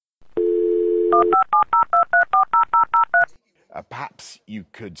Perhaps you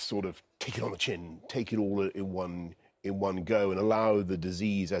could sort of take it on the chin, take it all in one go, and allow the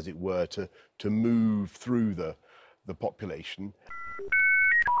disease, as it were, to move through the population.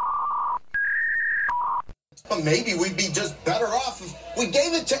 Maybe we'd be just better off if we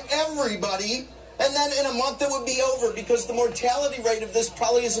gave it to everybody, and then in a month it would be over, because the mortality rate of this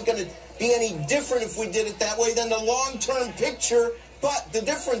probably isn't going to be any different if we did it that way than the long-term picture. But the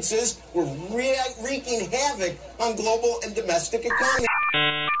difference is we're wreaking havoc on global and domestic economy.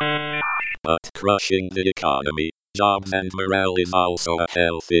 But crushing the economy, jobs and morale is also a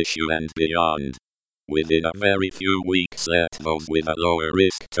health issue and beyond. Within a very few weeks, let those with a lower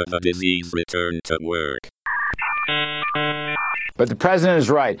risk to the disease return to work. But the president is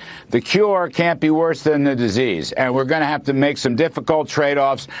right. The cure can't be worse than the disease, and we're going to have to make some difficult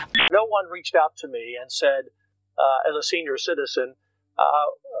trade-offs. No one reached out to me and said, as a senior citizen,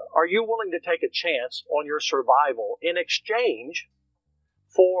 are you willing to take a chance on your survival in exchange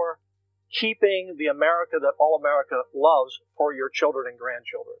for keeping the America that all America loves for your children and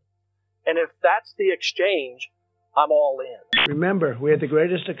grandchildren? And if that's the exchange, I'm all in. Remember, we had the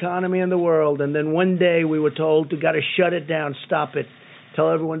greatest economy in the world, and then one day we were told, got to shut it down, stop it,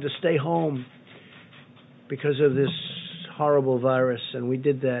 tell everyone to stay home because of this horrible virus, and we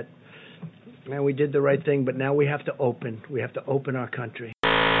did that. And we did the right thing, but now we have to open. We have to open our country.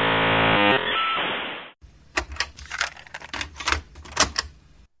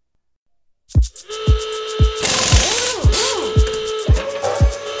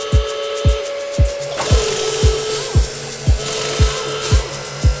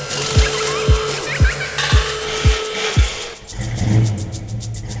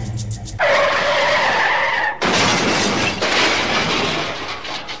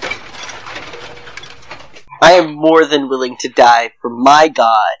 I am more than willing to die for my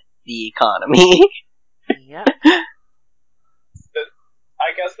god, the economy. Yeah. I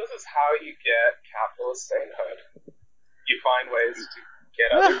guess this is how you get capitalist sainthood. You find ways to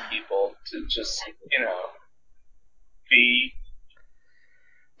get other people to just, be...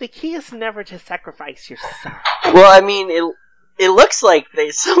 The key is never to sacrifice yourself. Well, I mean, it looks like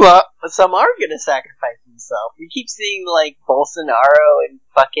some are gonna sacrifice themselves. You keep seeing, like, Bolsonaro and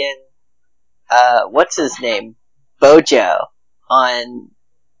fucking... what's his name? Bojo on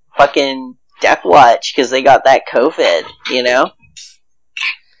fucking Death Watch because they got that COVID, Oh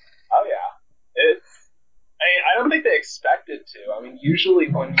yeah. I don't think they expected to. I mean, usually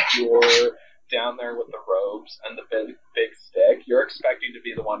when you're down there with the robes and the big stick, you're expecting to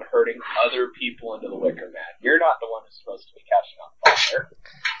be the one herding other people into the wicker man. You're not the one who's supposed to be catching on fire.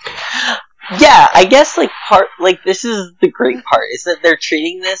 Yeah, I guess, this is the great part, is that they're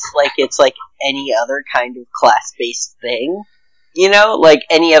treating this like it's like any other kind of class-based thing, like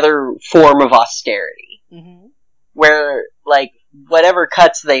any other form of austerity. Mm-hmm. Where, whatever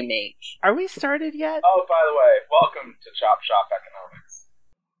cuts they make. Are we started yet? Oh, by the way, welcome to Chop Shop Economics.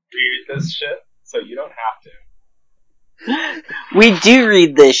 Read this shit so you don't have to. We do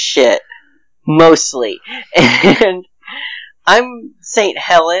read this shit, mostly. And I'm St.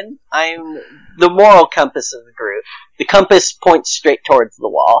 Helen. I'm the moral compass of the group. The compass points straight towards the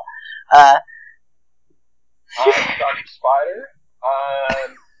wall. I'm Dr. Spider.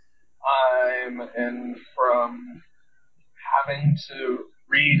 I'm in from having to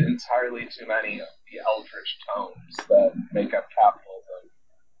read entirely too many of the eldritch tomes that make up capitalism.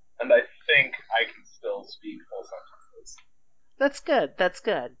 And I think I can still speak full sentences. That's good. That's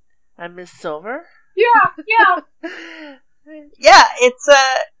good. I'm Miss Silver. Yeah. Yeah,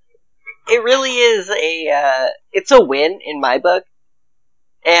 it really is it's a win in my book.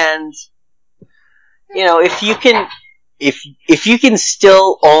 And, if you can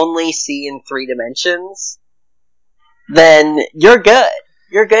still only see in 3 dimensions, then you're good.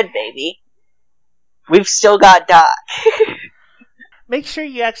 You're good, baby. We've still got Doc. Make sure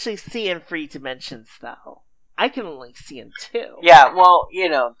you actually see in 3 dimensions, though. I can only see in 2. Yeah, well,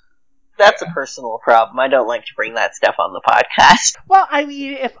 that's a personal problem. I don't like to bring that stuff on the podcast. Well, I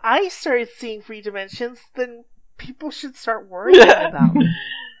mean, if I started seeing 3 dimensions, then people should start worrying about me.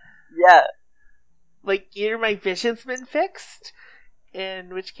 Yeah. Either my vision's been fixed,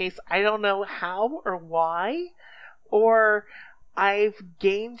 in which case I don't know how or why, or I've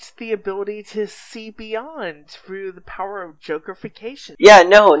gained the ability to see beyond through the power of jokerification. Yeah,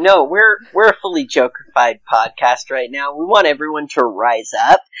 no, we're a fully jokerified podcast right now. We want everyone to rise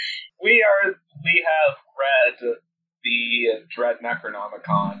up. We have read the Dread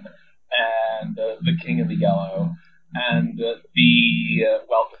Necronomicon and the King of the Yellow and the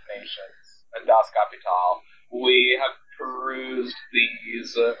Wealth of Nations and Das Kapital. We have perused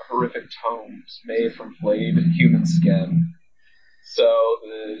these horrific tomes made from flayed human skin. So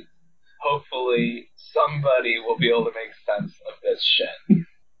hopefully somebody will be able to make sense of this shit.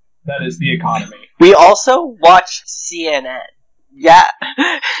 That is the economy. We also watched CNN. Yeah.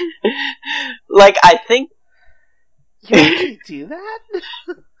 Like, I think... You actually do that?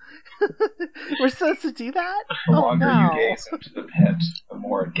 We're supposed to do that? The longer you gaze into the pit, the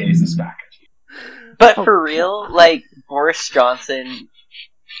more it gazes back at you. But for real, like, Boris Johnson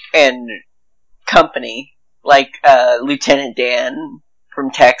and company, like Lieutenant Dan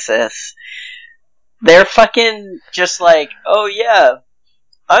from Texas, they're fucking just like, oh yeah,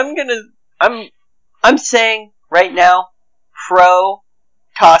 I'm saying right now, pro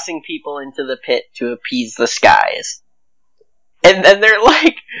tossing people into the pit to appease the skies. And then they're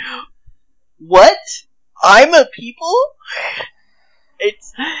like, what? I'm a people?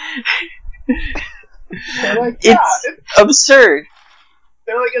 It's like, yeah, it's absurd.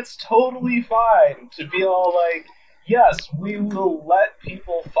 They're like, it's totally fine to be all like, yes, we will let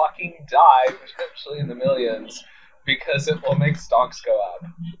people fucking die, potentially in the millions, because it will make stocks go up.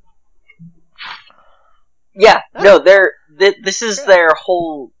 Yeah, no, this is their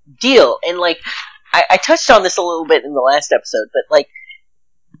whole deal. And, like, I touched on this a little bit in the last episode, but, like,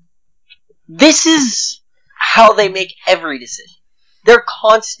 this is how they make every decision. They're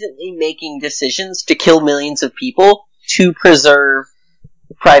constantly making decisions to kill millions of people to preserve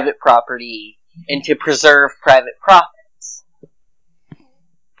private property and to preserve private profits.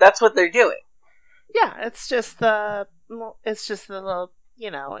 That's what they're doing. Yeah, it's just the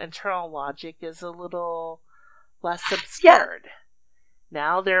internal logic is a little less absurd. Yeah.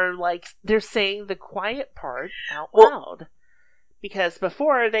 Now they're saying the quiet part out loud. Because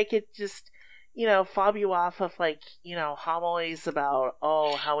before they could just, fob you off of homilies about,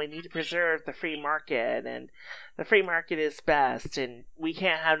 how we need to preserve the free market and the free market is best and we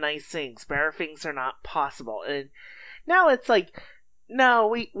can't have nice things. Better things are not possible. And now it's like, no,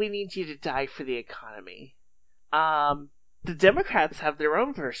 we need you to die for the economy. The Democrats have their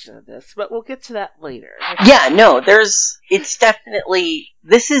own version of this, but we'll get to that later. Yeah, no, it's definitely,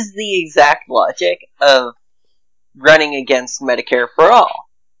 this is the exact logic of running against Medicare for All.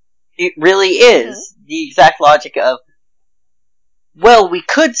 It really is the exact logic of, well, we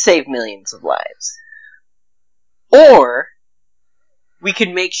could save millions of lives. Or, we could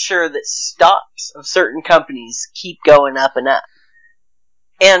make sure that stocks of certain companies keep going up and up.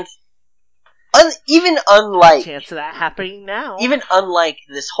 And even unlike... chance of that happening now. Even unlike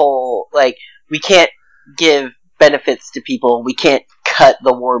this whole, we can't give benefits to people, we can't cut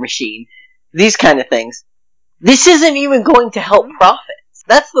the war machine, these kind of things, this isn't even going to help profits.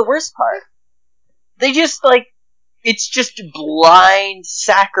 That's the worst part. They just, it's just blind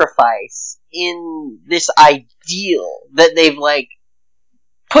sacrifice in this ideal that they've,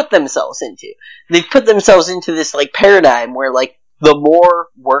 put themselves into. They've put themselves into this, paradigm where, the more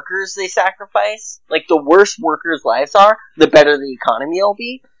workers they sacrifice, the worse workers' lives are, the better the economy will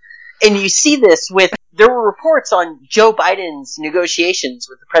be. And you see this there were reports on Joe Biden's negotiations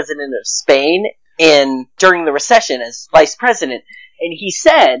with the president of Spain during the recession as vice president. And he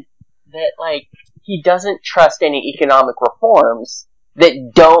said that, he doesn't trust any economic reforms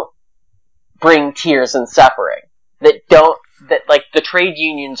that don't bring tears and suffering. That the trade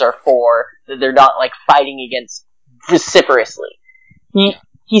unions are for, that they're not, fighting against vociferously.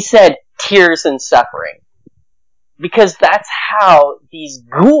 He said tears and suffering. Because that's how these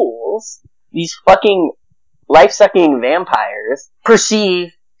ghouls, these fucking life-sucking vampires,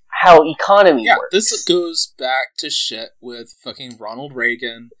 perceive how economy works. Yeah, this goes back to shit with fucking Ronald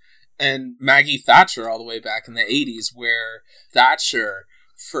Reagan and Maggie Thatcher all the way back in the 80s, where Thatcher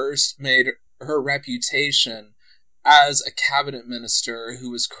first made her reputation as a cabinet minister who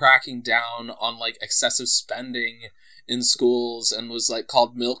was cracking down on, excessive spending in schools and was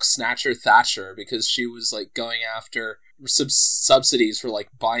called Milk Snatcher Thatcher because she was going after subsidies for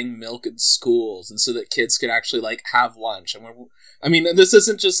buying milk in schools and so that kids could actually have lunch. And this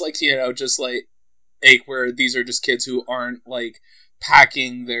isn't just where these are just kids who aren't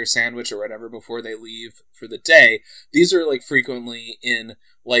packing their sandwich or whatever before they leave for the day. These are frequently in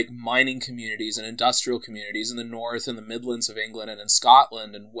mining communities and industrial communities in the north and the Midlands of England and in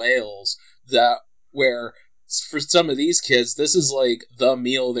Scotland and Wales, where for some of these kids, this is the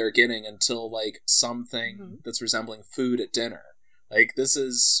meal they're getting until something that's resembling food at dinner. This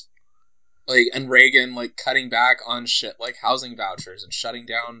is and Reagan cutting back on shit like housing vouchers and shutting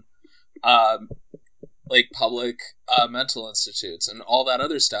down public mental institutes and all that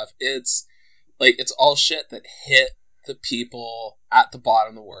other stuff. It's it's all shit that hit the people at the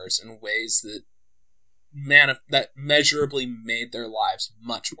bottom the worst in ways that that measurably made their lives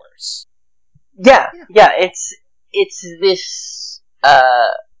much worse. Yeah. It's this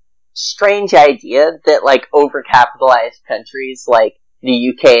strange idea that like overcapitalized countries like the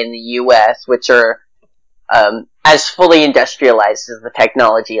UK and the US, which are as fully industrialized as the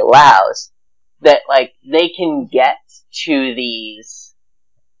technology allows, that like they can get to these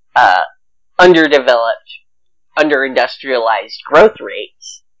underdeveloped, under-industrialized growth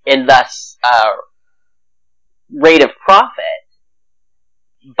rates, and thus rate of profit,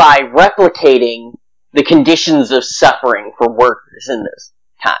 by replicating the conditions of suffering for workers in those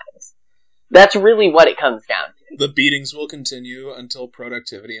times. That's really what it comes down to. The beatings will continue until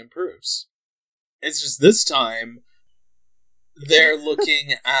productivity improves. It's just this time, they're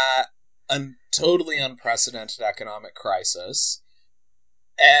looking at a totally unprecedented economic crisis,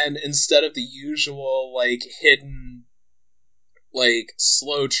 and instead of the usual, like, hidden, like,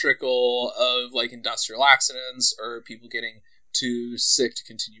 slow trickle of, like, industrial accidents, or people getting too sick to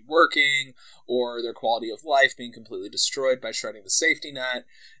continue working, or their quality of life being completely destroyed by shredding the safety net,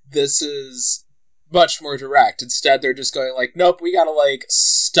 this is much more direct. Instead, they're just going like, nope, we gotta, like,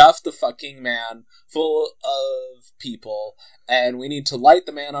 stuff the fucking man full of people, and we need to light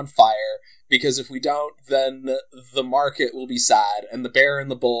the man on fire, because if we don't, then the market will be sad, and the bear and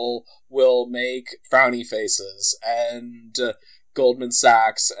the bull will make frowny faces, and Goldman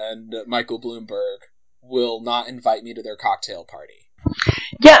Sachs and Michael Bloomberg will not invite me to their cocktail party.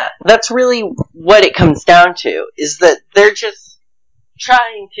 Yeah, that's really what it comes down to, is that they're just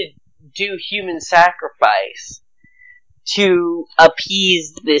trying to do human sacrifice to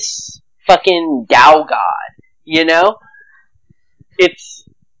appease this fucking Tao god, you know? It's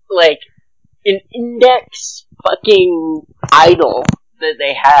like an index fucking idol that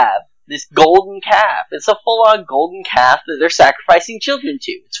they have. This golden calf. It's a full-on golden calf that they're sacrificing children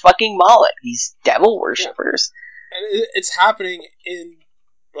to. It's fucking Moloch, these devil worshippers. And it's happening in,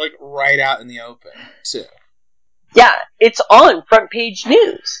 like, right out in the open, too. Yeah, it's on front page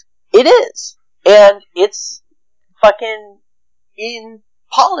news. It is. And it's fucking in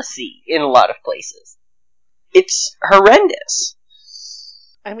policy in a lot of places. It's horrendous.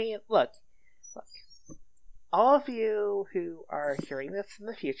 I mean, look. All of you who are hearing this in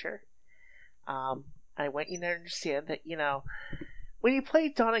the future, I want you to understand that, you know, when you play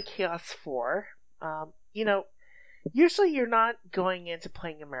Dawn of Chaos 4, you know, usually you're not going into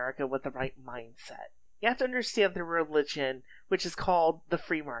playing America with the right mindset. You have to understand the religion, which is called the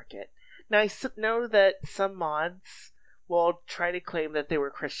free market. Now, I know that some mods will try to claim that they were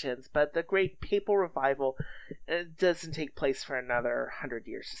Christians, but the great papal revival doesn't take place for another 100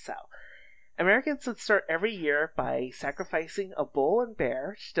 years or so. Americans would start every year by sacrificing a bull and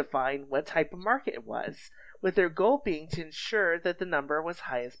bear to define what type of market it was, with their goal being to ensure that the number was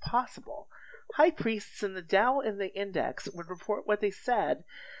high as possible. High priests in the Tao and the Index would report what they said,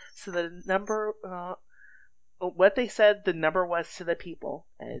 so the number, what they said the number was to the people,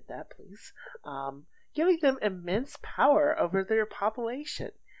 edit that please, giving them immense power over their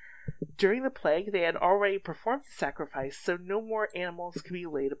population. During the plague, they had already performed the sacrifice, so no more animals could be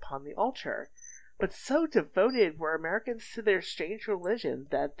laid upon the altar. But so devoted were Americans to their strange religion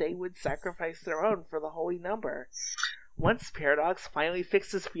that they would sacrifice their own for the holy number. Once Paradox finally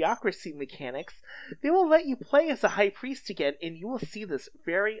fixes theocracy mechanics, they will let you play as a high priest again, and you will see this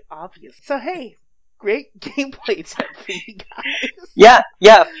very obvious. So hey, great gameplay tip for you guys.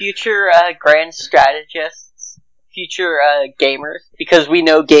 Yeah, future grand strategists. Future gamers, because we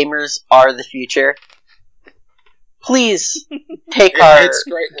know gamers are the future. Please take our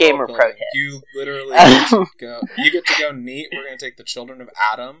gamer pro tip. You literally get to go neat. We're going to take the children of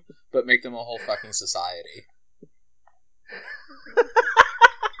Adam, but make them a whole fucking society.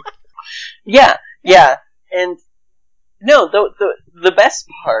 Yeah, and no, the best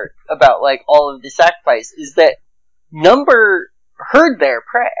part about like all of the sacrifice is that Number heard their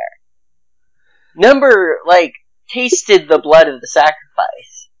prayer. Number like tasted the blood of the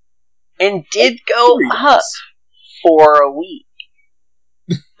sacrifice and did go up for a week.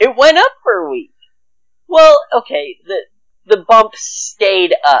 It went up for a week. Well, okay, the bump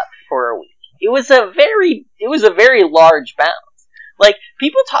stayed up for a week. It was a very large bounce. Like,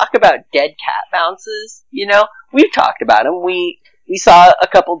 people talk about dead cat bounces, you know? We've talked about them. We saw a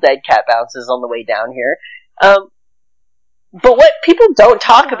couple dead cat bounces on the way down here. But what people don't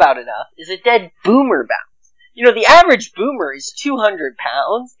talk about enough is a dead boomer bounce. You know, the average boomer is 200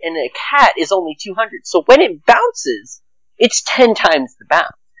 pounds, and a cat is only 200. So when it bounces, it's 10 times the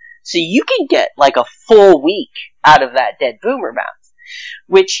bounce. So you can get like a full week out of that dead boomer bounce,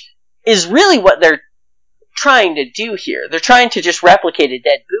 which is really what they're trying to do here. They're trying to just replicate a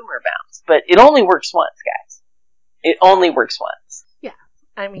dead boomer bounce. works, but it only works once, guys. It only works once. Yeah.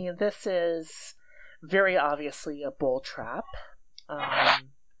 I mean, this is very obviously a bull trap.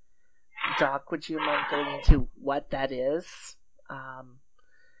 Doc, would you mind going into what that is?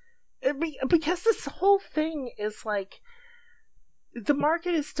 Because this whole thing is like, the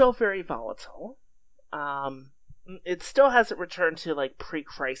market is still very volatile. It still hasn't returned to like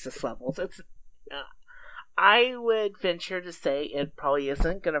pre-crisis levels. I would venture to say it probably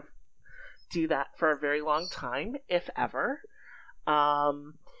isn't going to do that for a very long time, if ever.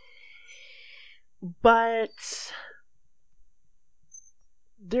 But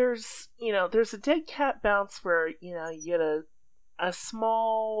there's a dead cat bounce where, you get a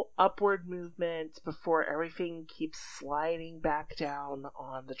small upward movement before everything keeps sliding back down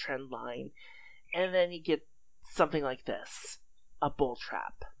on the trend line. And then you get something like this, a bull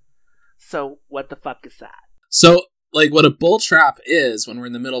trap. So what the fuck is that? So, like, what a bull trap is, when we're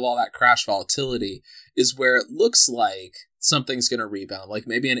in the middle of all that crash volatility, is where it looks like something's going to rebound. Like,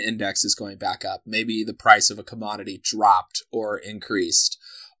 maybe an index is going back up. Maybe the price of a commodity dropped or increased.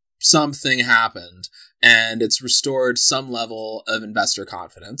 Something happened, and it's restored some level of investor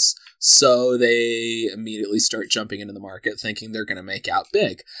confidence. So they immediately start jumping into the market, thinking they're going to make out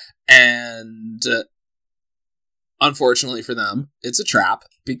big. And unfortunately for them, it's a trap,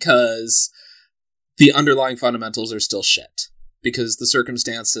 because the underlying fundamentals are still shit, because the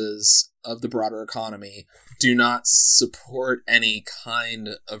circumstances of the broader economy do not support any kind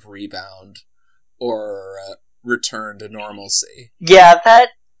of rebound or return to normalcy. Yeah,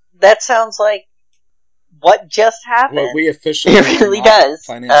 that sounds like what just happened. Well, we officially it really does.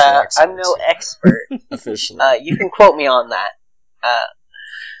 Financial experts. I'm no expert. Officially. You can quote me on that.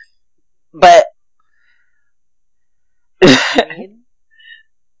 But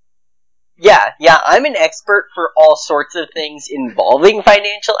Yeah, I'm an expert for all sorts of things involving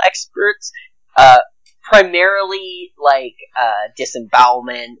financial experts. Primarily, like,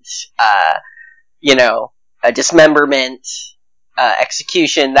 disembowelment, dismemberment,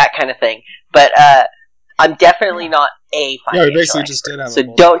 execution, that kind of thing. But, I'm definitely not a financial basically expert, just did have so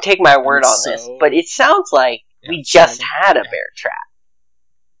don't take my word on this. But it sounds like we just had a bear trap.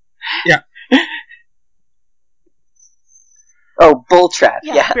 Yeah. Oh, bull trap,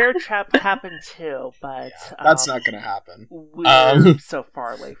 yeah. Bear traps happen too, but... that's not going to happen. We're so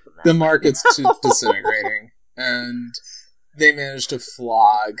far away from that. The market's disintegrating, and they managed to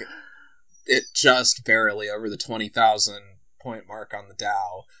flog it just barely over the 20,000 point mark on the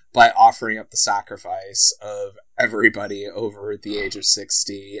Dow by offering up the sacrifice of everybody over the age of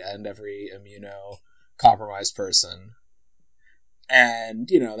 60 and every immunocompromised person. And,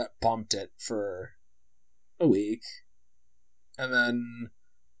 that bumped it for a week. And then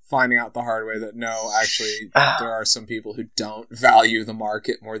finding out the hard way that no, actually, there are some people who don't value the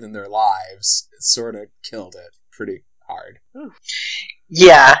market more than their lives. It sort of killed it pretty hard.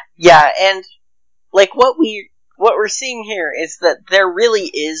 Yeah, and like what we're seeing here is that there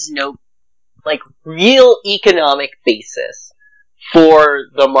really is no like real economic basis for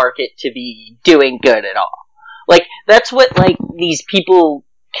the market to be doing good at all. Like that's what like these people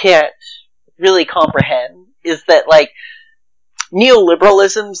can't really comprehend, is that like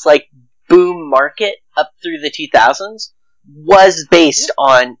neoliberalism's like boom market up through the 2000s was based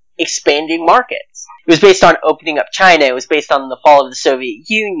on expanding markets. It was based on opening up China. It was based on the fall of the Soviet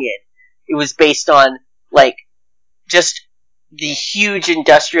Union. It was based on like just the huge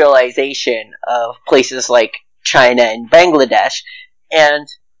industrialization of places like China and Bangladesh. And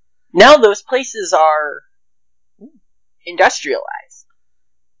now those places are industrialized.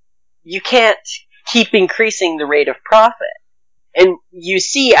 You can't keep increasing the rate of profit. And you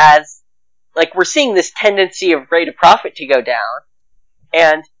see as, like, we're seeing this tendency of rate of profit to go down,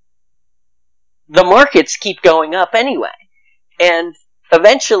 and the markets keep going up anyway. And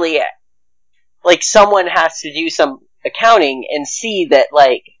eventually, like, someone has to do some accounting and see that,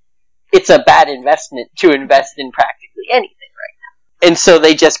 like, it's a bad investment to invest in practically anything right now. And so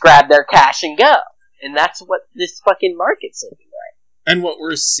they just grab their cash and go. And that's what this fucking market's looking like. And what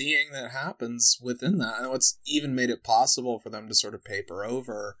we're seeing that happens within that, and what's even made it possible for them to sort of paper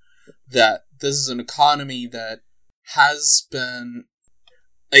over that this is an economy that has been,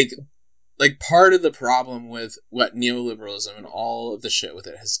 like part of the problem with what neoliberalism and all of the shit with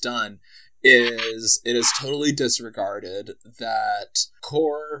it has done is it has totally disregarded that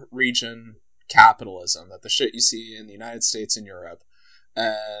core region capitalism, that the shit you see in the United States and Europe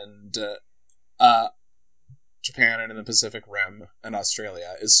and Japan and in the Pacific Rim and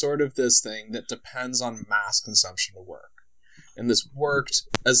Australia is sort of this thing that depends on mass consumption to work. And this worked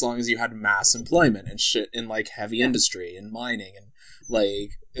as long as you had mass employment and shit in, like, heavy industry and mining and,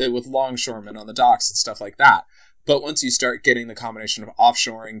 like, with longshoremen on the docks and stuff like that. But once you start getting the combination of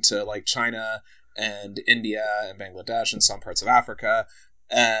offshoring to, like, China and India and Bangladesh and some parts of Africa,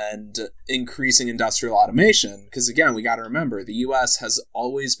 and increasing industrial automation, because again, we got to remember, the US has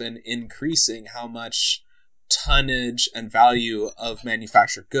always been increasing how much tonnage and value of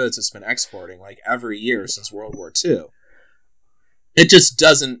manufactured goods it's been exporting, like, every year since World War II. It just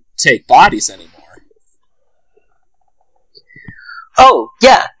doesn't take bodies anymore. Oh,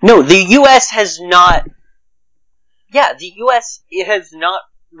 yeah. No, the US has not... Yeah, the US, it has not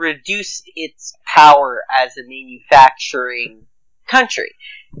reduced its power as a manufacturing country.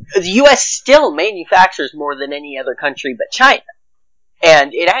 The US still manufactures more than any other country but China.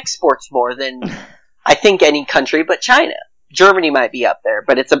 And it exports more than, I think, any country but China. Germany might be up there,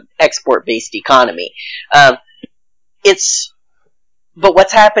 but it's an export-based economy. But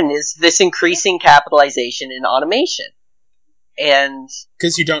what's happened is this increasing capitalization and automation. And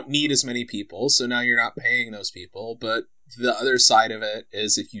because you don't need as many people, so now you're not paying those people. But the other side of it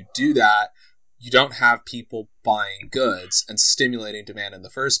is, if you do that, you don't have people buying goods and stimulating demand in the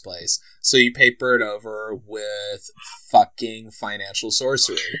first place. So you paper it over with fucking financial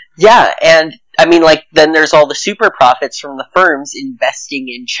sorcery. Yeah, and I mean, like, then there's all the super profits from the firms investing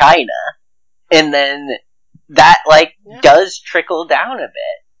in China, and then that, like, does trickle down a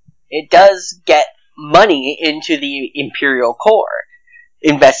bit. It does get money into the imperial core.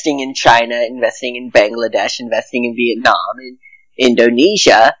 Investing in China, investing in Bangladesh, investing in Vietnam, and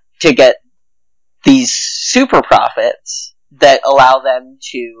Indonesia to get these super profits that allow them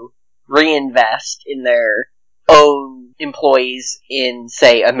to reinvest in their own employees in,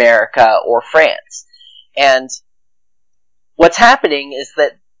 say, America or France. And what's happening is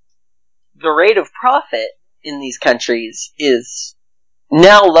that the rate of profit in these countries is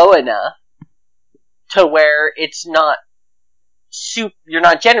now low enough to where it's not you're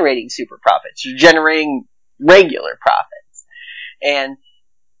not generating super profits, you're generating regular profits. And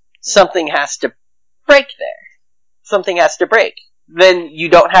something has to break there. Something has to break. Then you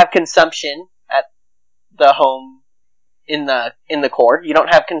don't have consumption at the home in the core. You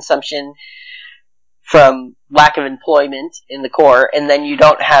don't have consumption from lack of employment in the core, and then you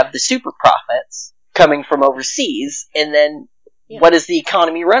don't have the super profits coming from overseas, and then what does the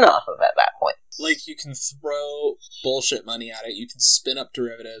economy run off of at that point? Like, you can throw bullshit money at it, you can spin up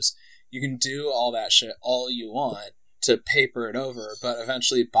derivatives, you can do all that shit all you want to paper it over, but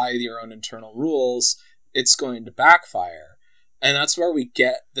eventually, by your own internal rules, it's going to backfire. And that's where we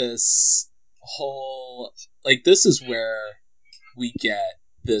get this whole... Like, this is where we get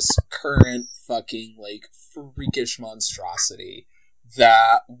this current fucking, like, freakish monstrosity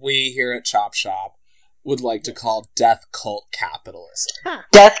that we here at Chop Shop would like to call death cult capitalism.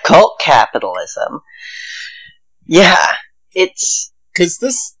 Death cult capitalism. Yeah, it's... Because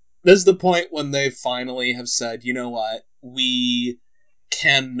this is the point when they finally have said, you know what, we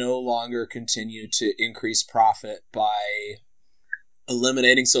can no longer continue to increase profit by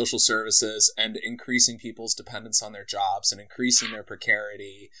eliminating social services and increasing people's dependence on their jobs and increasing their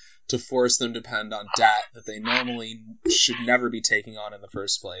precarity to force them to depend on debt that they normally should never be taking on in the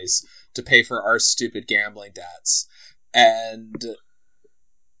first place to pay for our stupid gambling debts. And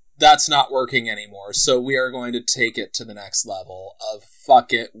that's not working anymore. So we are going to take it to the next level of,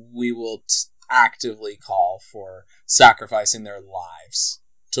 fuck it, we will actively call for sacrificing their lives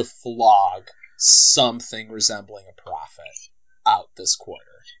to flog something resembling a profit out this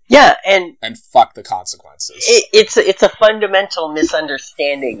quarter. Yeah, and fuck the consequences. It's a fundamental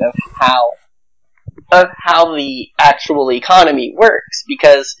misunderstanding of how the actual economy works,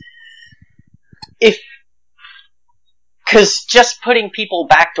 because just putting people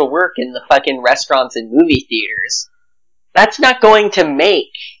back to work in the fucking restaurants and movie theaters, that's not going to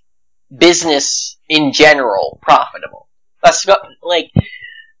make business in general profitable. That's not, like,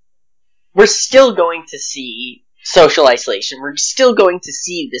 we're still going to see social isolation. We're still going to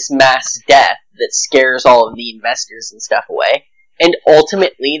see this mass death that scares all of the investors and stuff away. And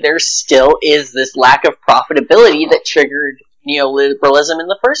ultimately, there still is this lack of profitability that triggered neoliberalism in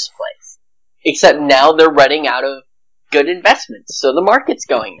the first place. Except now they're running out of good investments, so the market's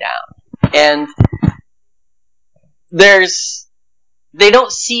going down. And they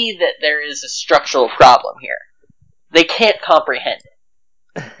don't see that there is a structural problem here. They can't comprehend it.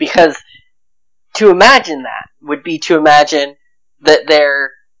 Because to imagine that would be to imagine that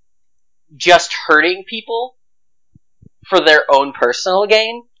they're just hurting people for their own personal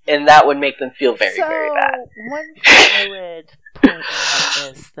gain, and that would make them feel very, very bad. One thing I would point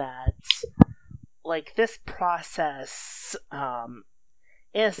out is that, like, this process, in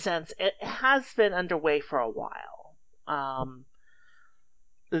a sense, it has been underway for a while.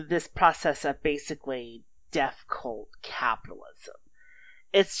 This process of basically death cult capitalism.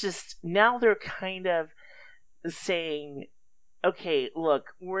 It's just, now they're kind of saying, okay,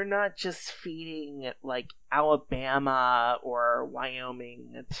 look, we're not just feeding, like, Alabama or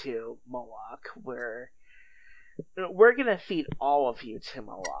Wyoming to Moloch. We're gonna feed all of you to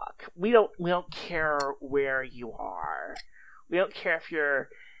Moloch. We don't care where you are. We don't care if you're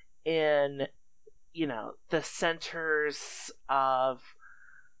in, the centers of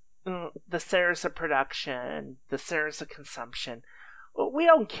production, the centers of consumption. We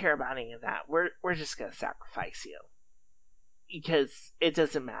don't care about any of that. We're just gonna sacrifice you because it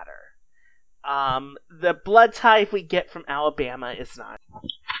doesn't matter. The blood type we get from Alabama is not.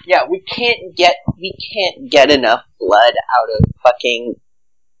 Yeah, we can't get enough blood out of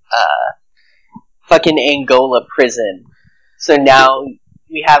fucking Angola prison. So now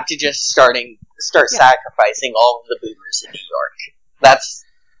we have to just start sacrificing all of the boomers in New York.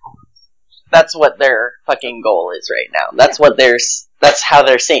 That's what their fucking goal is right now. That's how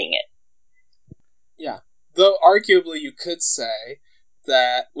they're seeing it. Yeah. Though arguably you could say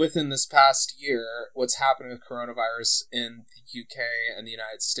that within this past year, what's happening with coronavirus in the UK and the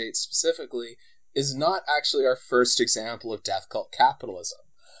United States specifically is not actually our first example of death cult capitalism.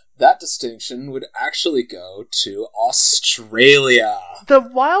 That distinction would actually go to Australia. The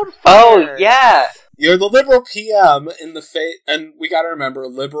wildfires. Oh, yeah. You're the Liberal PM in the and we gotta remember,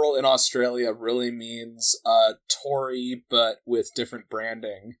 Liberal in Australia really means Tory, but with different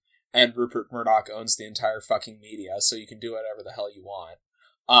branding. And Rupert Murdoch owns the entire fucking media, so you can do whatever the hell you want.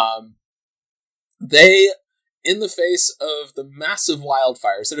 They, in the face of the massive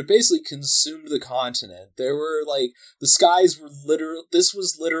wildfires that have basically consumed the continent, there were, like, the skies were this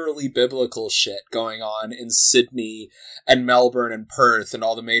was literally biblical shit going on in Sydney and Melbourne and Perth and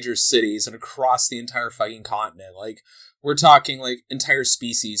all the major cities and across the entire fucking continent. Like, we're talking, like, entire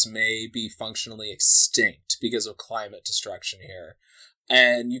species may be functionally extinct because of climate destruction here.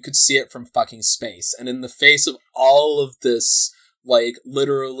 And you could see it from fucking space. And in the face of all of this, like,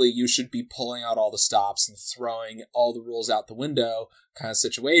 literally you should be pulling out all the stops and throwing all the rules out the window kind of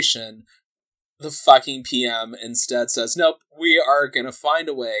situation, the fucking PM instead says, nope, we are gonna find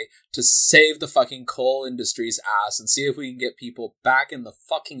a way to save the fucking coal industry's ass and see if we can get people back in the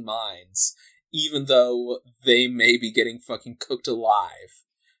fucking mines, even though they may be getting fucking cooked alive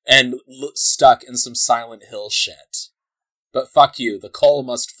and stuck in some Silent Hill shit. But fuck you, the coal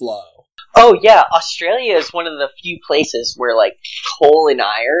must flow. Oh yeah, Australia is one of the few places where, like, coal and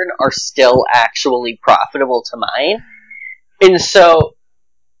iron are still actually profitable to mine. And so,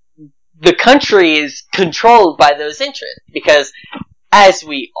 the country is controlled by those interests. Because, as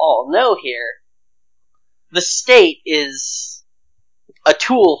we all know here, the state is a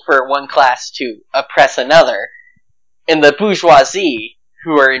tool for one class to oppress another. And the bourgeoisie,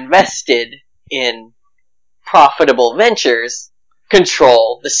 who are invested in profitable ventures,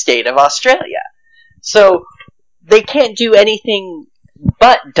 control the state of Australia. So they can't do anything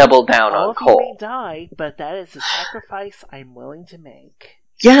but double down on coal. All of you may die, but that is a sacrifice I'm willing to make.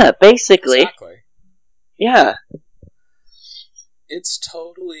 Yeah, basically. Exactly. Yeah. It's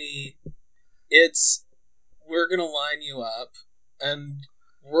totally... we're gonna line you up, and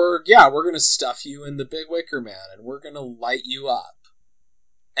we're gonna stuff you in the big wicker man, and we're gonna light you up.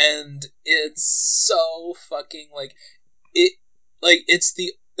 And it's so fucking,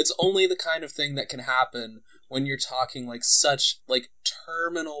 it's only the kind of thing that can happen when you're talking, like, such, like,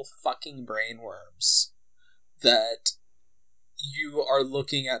 terminal fucking brainworms that you are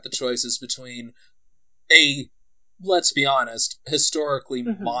looking at the choices between a, let's be honest, historically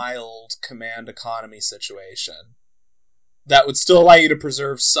mild command economy situation that would still allow you to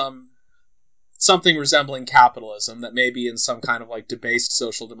preserve something resembling capitalism that may be in some kind of, like, debased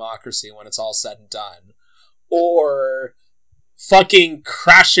social democracy when it's all said and done. Or fucking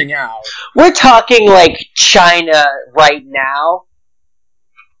crashing out. We're talking, like, China right now.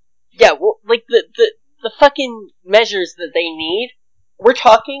 Yeah, well, like, the fucking measures that they need, we're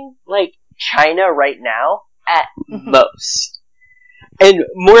talking, like, China right now at most. And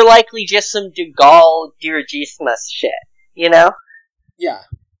more likely just some De Gaulle dirigismus shit, you know? Yeah.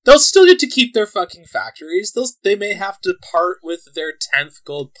 They'll still get to keep their fucking factories. They may have to part with their 10th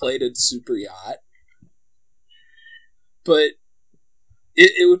gold-plated super yacht. But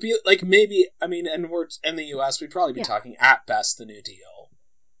it would be, like, maybe, I mean, and we're in the US, we'd probably be talking at best the New Deal.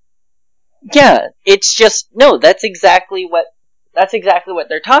 Yeah, it's just, no, that's exactly what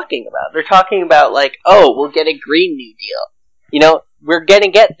they're talking about. They're talking about, like, oh, we'll get a Green New Deal. You know, we're gonna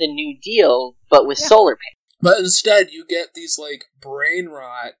get the New Deal, but with solar panels. But instead, you get these, like, brain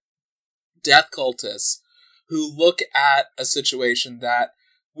rot death cultists who look at a situation that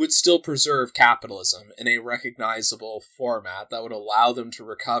would still preserve capitalism in a recognizable format that would allow them to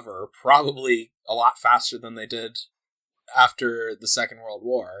recover probably a lot faster than they did after the Second World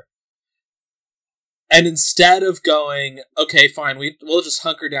War. And instead of going, okay, fine, we'll just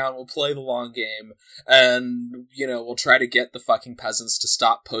hunker down, we'll play the long game, and, you know, we'll try to get the fucking peasants to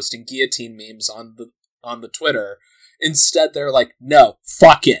stop posting guillotine memes on the Twitter. Instead, they're like, no,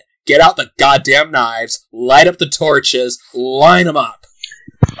 fuck it. Get out the goddamn knives, light up the torches, line them up.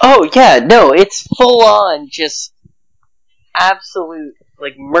 Oh, yeah, no, it's full on just absolute,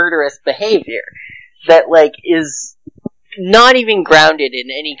 like, murderous behavior that, like, is not even grounded in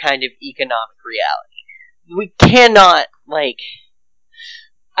any kind of economic reality. We cannot, like,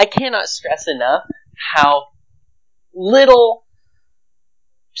 I cannot stress enough how little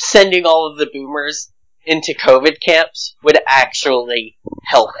sending all of the boomers into COVID camps would actually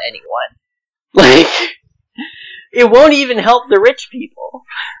help anyone. Like, it won't even help the rich people.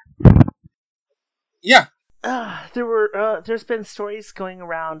 Yeah. There's been stories going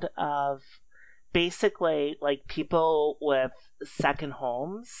around of basically, like, people with second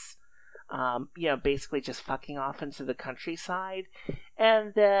homes, basically just fucking off into the countryside.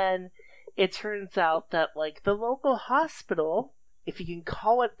 And then it turns out that, like, the local hospital, if you can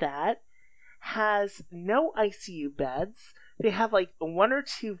call it that, has no ICU beds. They have, like, 1 or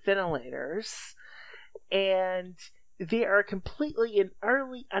 2 ventilators, and they are completely and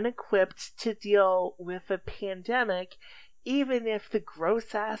utterly unequipped to deal with a pandemic, even if the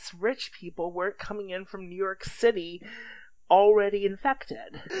gross-ass rich people weren't coming in from New York City already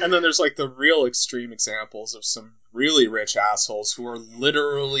infected. And then there's, like, the real extreme examples of some really rich assholes who are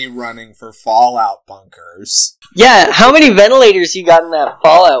literally running for fallout bunkers. Yeah, how many ventilators you got in that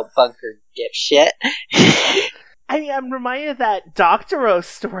fallout bunker, dipshit? I mean, I'm reminded of that Doctorow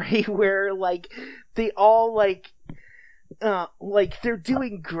story where, like, they all, like, they're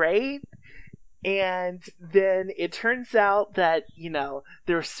doing great, and then it turns out that, you know,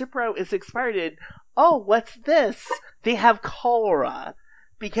 their Cipro is expired, and, oh, what's this? They have cholera,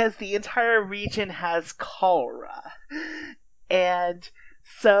 because the entire region has cholera. And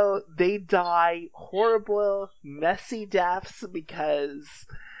so they die horrible, messy deaths because,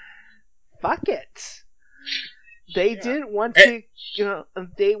 fuck it. They didn't want to,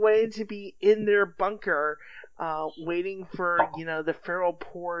 they wanted to be in their bunker, waiting for, the feral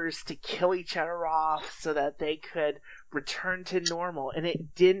pores to kill each other off so that they could return to normal. And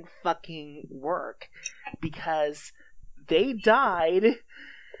it didn't fucking work because they died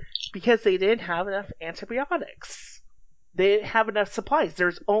because they didn't have enough antibiotics. They didn't have enough supplies.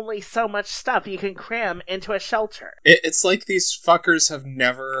 There's only so much stuff you can cram into a shelter. It's like these fuckers have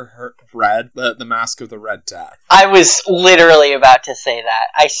never read the Mask of the Red Death. I was literally about to say that.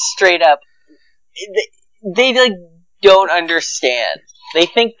 I straight up... They like, don't understand. They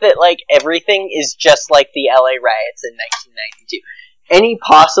think that, like, everything is just like the LA riots in 1992. Any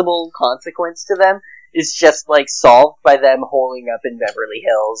possible consequence to them is just, like, solved by them holing up in Beverly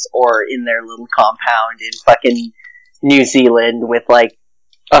Hills or in their little compound in fucking New Zealand with, like,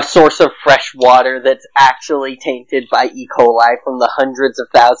 a source of fresh water that's actually tainted by E. coli from the hundreds of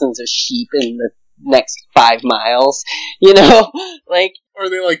thousands of sheep in the next 5 miles, like... Or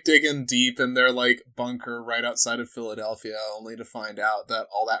they, like, dig in deep in their, like, bunker right outside of Philadelphia, only to find out that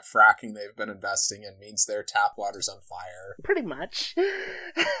all that fracking they've been investing in means their tap water's on fire. Pretty much.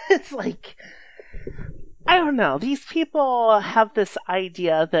 It's like... I don't know. These people have this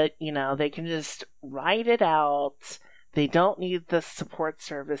idea that, they can just ride it out. They don't need the support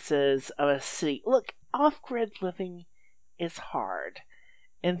services of a city. Look, off-grid living is hard.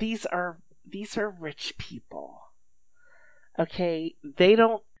 And these are rich people. Okay, they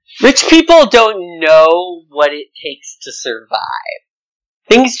don't... Rich people don't know what it takes to survive.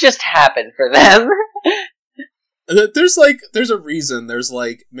 Things just happen for them. There's a reason there's,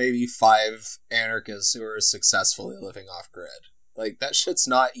 like, maybe 5 anarchists who are successfully living off-grid. Like, that shit's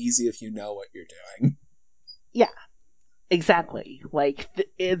not easy if you know what you're doing. Yeah, exactly. Like,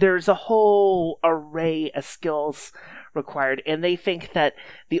 there's a whole array of skills required, and they think that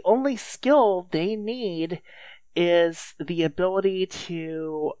the only skill they need is the ability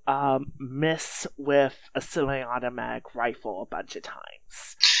to miss with a semi-automatic rifle a bunch of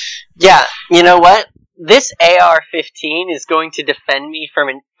times. Yeah, you know what? This AR-15 is going to defend me from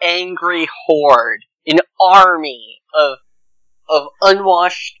an angry horde, an army of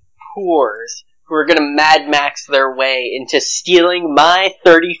unwashed poors who are going to Mad Max their way into stealing my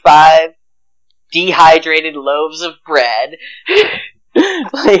 35 dehydrated loaves of bread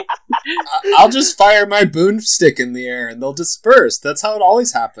Like, I'll just fire my boomstick in the air and they'll disperse. That's how it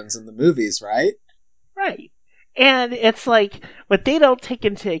always happens in the movies, right? Right. And it's like, what they don't take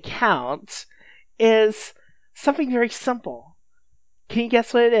into account is something very simple. Can you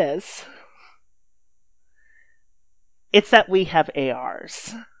guess what it is? It's that we have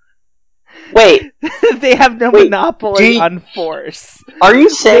ARs. wait, They have no monopoly on force. Are you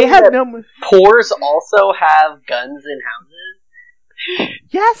saying that no poors also have guns in houses?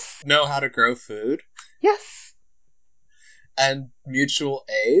 Yes. Know how to grow food? Yes. And mutual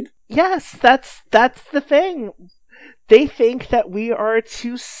aid? Yes, that's the thing. They think that we are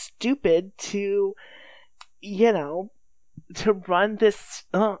too stupid to, to run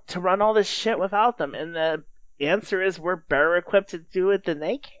all this shit without them, and the answer is we're better equipped to do it than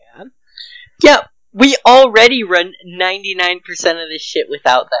they can. Yeah, we already run 99% of this shit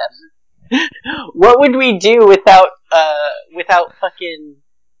without them. What would we do without fucking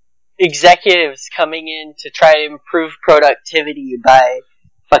executives coming in to try to improve productivity by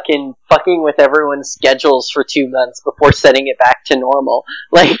fucking with everyone's schedules for 2 months before setting it back to normal?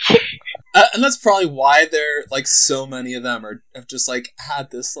 Like, and that's probably why they're like so many of them have just like had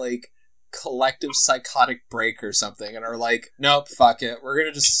this like collective psychotic break or something and are like, nope, fuck it, we're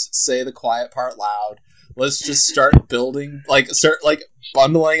gonna just say the quiet part loud. Let's just start bundling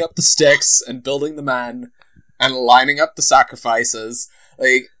up the sticks and building the men and lining up the sacrifices.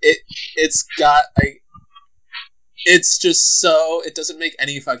 Like it's just so, it doesn't make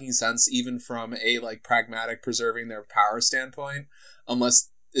any fucking sense even from a like pragmatic preserving their power standpoint, unless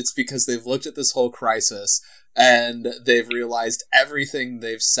it's because they've looked at this whole crisis and they've realized everything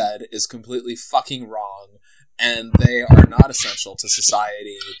they've said is completely fucking wrong and they are not essential to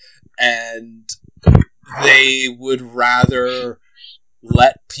society and they would rather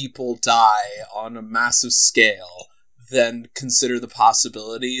let people die on a massive scale than consider the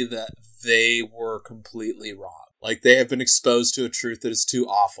possibility that they were completely wrong. Like, they have been exposed to a truth that is too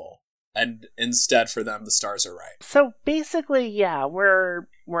awful, and instead for them the stars are right. So basically, yeah, we're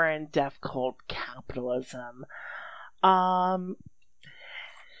in death cult capitalism. The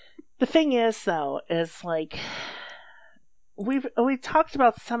thing is, though, is like we've talked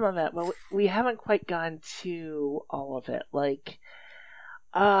about some of it, but we haven't quite gone to all of it. Like,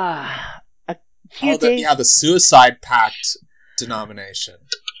 a few days. The suicide pact denomination.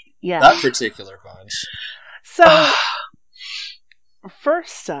 Yeah, that particular bunch. So,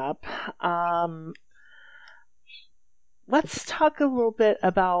 first up, let's talk a little bit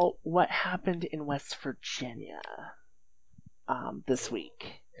about what happened in West Virginia this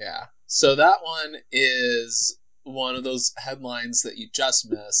week. Yeah. So that one is one of those headlines that you just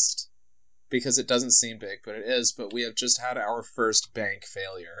missed because it doesn't seem big, but it is. But we have just had our first bank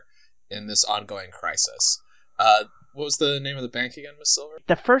failure in this ongoing crisis. What was the name of the bank again, Miss Silver?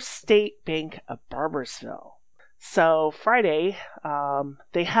 The First State Bank of Barboursville. So Friday,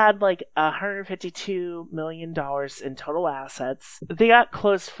 they had like $152 million in total assets. They got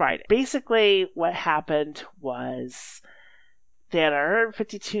closed Friday. Basically, what happened was they had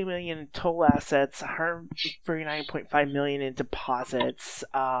 $152 million in total assets, $139.5 million in deposits.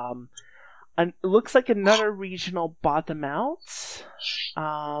 It looks like another regional bought them out.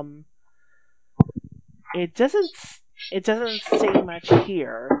 It doesn't say much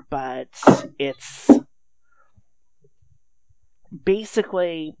here, but it's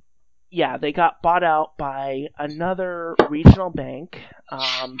basically, yeah, they got bought out by another regional bank.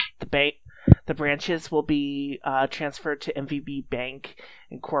 The branches will be transferred to MVB Bank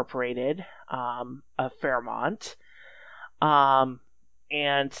Incorporated of Fairmont, and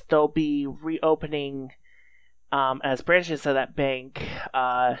they'll be reopening as branches of that bank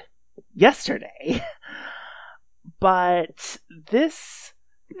yesterday. But this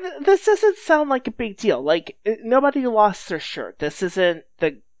doesn't sound like a big deal. Like, nobody lost their shirt. This isn't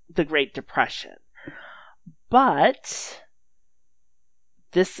the Great Depression. But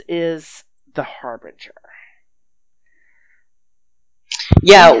this is the harbinger.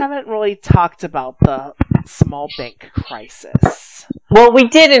 Yeah. We haven't really talked about the small bank crisis. Well, we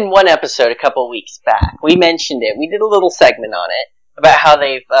did in one episode a couple weeks back. We mentioned it. We did a little segment on it about how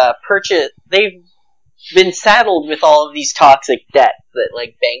they've been saddled with all of these toxic debts that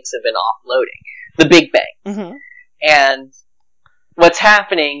like banks have been offloading. The big banks. Mm-hmm. And what's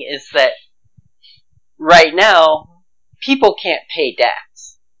happening is that right now, people can't pay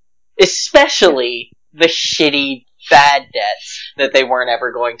debts. Especially the shitty, bad debts that they weren't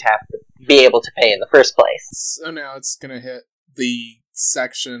ever going to have to be able to pay in the first place. So now it's going to hit the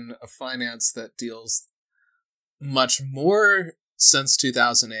section of finance that deals much more since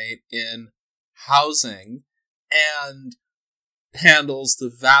 2008 in housing, and handles the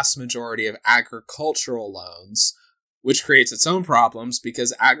vast majority of agricultural loans, which creates its own problems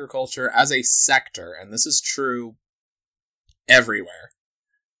because agriculture as a sector, and this is true everywhere,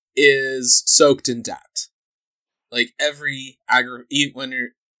 is soaked in debt. Like every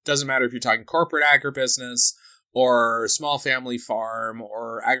doesn't matter if you're talking corporate agribusiness or small family farm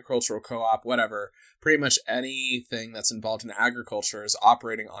or agricultural co-op, whatever, pretty much anything that's involved in agriculture is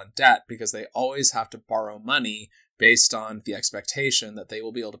operating on debt because they always have to borrow money based on the expectation that they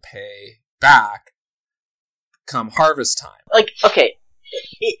will be able to pay back come harvest time. Like, okay,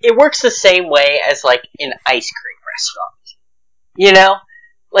 it works the same way as, like, an ice cream restaurant. You know?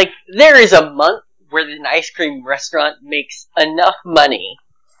 Like, there is a month where an ice cream restaurant makes enough money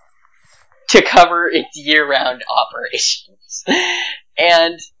to cover its year-round operations.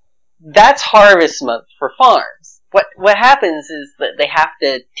 And that's harvest month for farms. What happens is that they have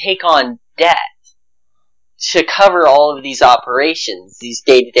to take on debt to cover all of these operations, these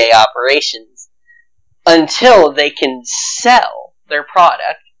day-to-day operations, until they can sell their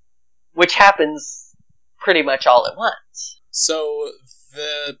product, which happens pretty much all at once. So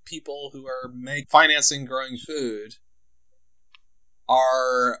the people who are financing growing food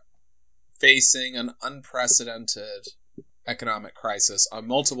are facing an unprecedented economic crisis on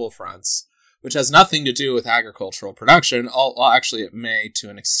multiple fronts, which has nothing to do with agricultural production. Well, actually, it may to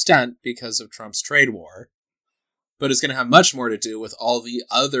an extent because of Trump's trade war, but it's going to have much more to do with all the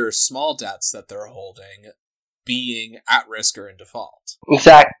other small debts that they're holding being at risk or in default.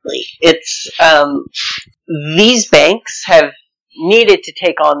 Exactly. It's, these banks have needed to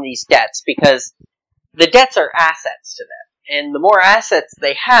take on these debts because the debts are assets to them. And the more assets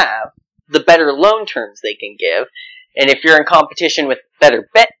they have, the better loan terms they can give. And if you're in competition with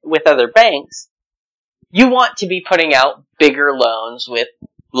with other banks, you want to be putting out bigger loans with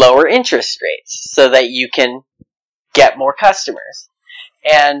lower interest rates so that you can get more customers.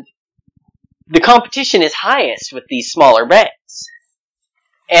 And the competition is highest with these smaller banks.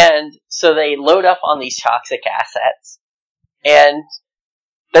 And so they load up on these toxic assets, and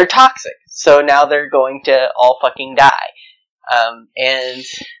they're toxic. So now they're going to all fucking die. And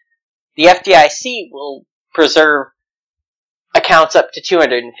the FDIC will preserve accounts up to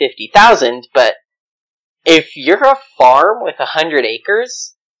 250,000, but if you're a farm with 100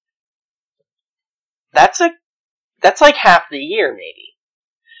 acres, that's like half the year, maybe.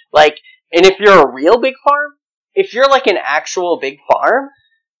 Like, and if you're a real big farm, if you're like an actual big farm,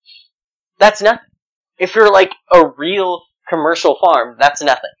 that's nothing. If you're like a real commercial farm, that's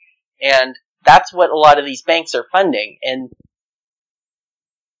nothing. And that's what a lot of these banks are funding, and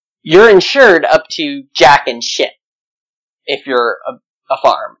you're insured up to jack and shit if you're a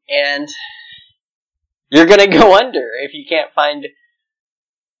farm, and you're gonna go under if you can't find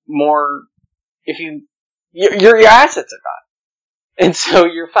more, if your assets are gone. And so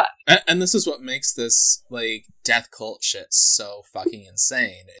you're fucked. And this is what makes this, like, death cult shit so fucking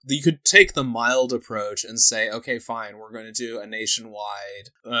insane. You could take the mild approach and say, okay, fine, we're going to do a nationwide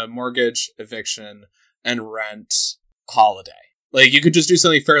mortgage, eviction, and rent holiday. Like, you could just do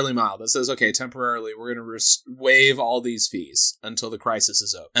something fairly mild that says, okay, temporarily, we're going to waive all these fees until the crisis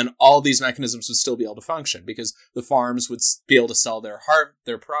is over. And all these mechanisms would still be able to function because the farms would be able to sell their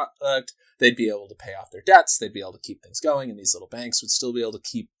product, they'd be able to pay off their debts, they'd be able to keep things going, and these little banks would still be able to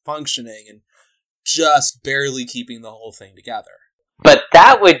keep functioning and just barely keeping the whole thing together. But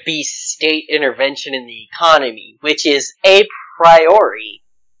that would be state intervention in the economy, which is a priori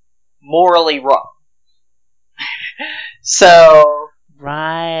morally wrong. So...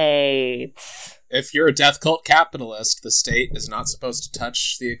 Right. If you're a death cult capitalist, the state is not supposed to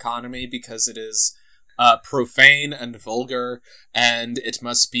touch the economy because it is profane and vulgar, and it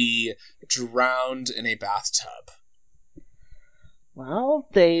must be drowned in a bathtub. Well,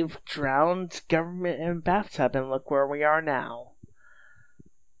 they've drowned government in a bathtub, and look where we are now.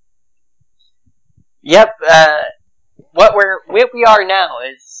 Yep, what we are now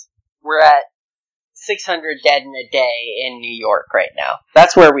is we're at 600 dead in a day in New York right now.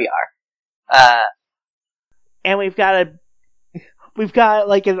 That's where we are. And we've got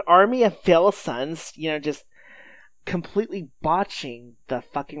like an army of fail sons, just completely botching the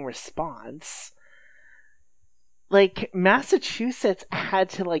fucking response. Like, Massachusetts had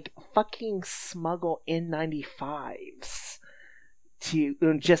to, like, fucking smuggle N95s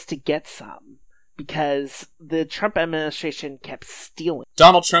just to get some. Because the Trump administration kept stealing.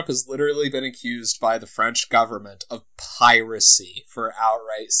 Donald Trump has literally been accused by the French government of piracy for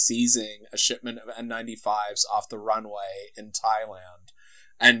outright seizing a shipment of N95s off the runway in Thailand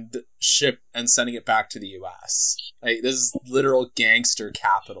and sending it back to the US. Like, this is literal gangster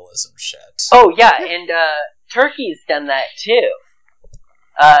capitalism shit. Oh, yeah, and Turkey's done that too.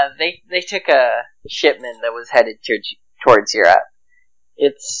 They took a shipment that was headed towards Europe.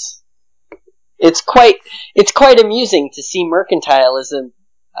 It's quite amusing to see mercantilism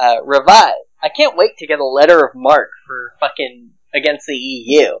revive. I can't wait to get a letter of marque for fucking against the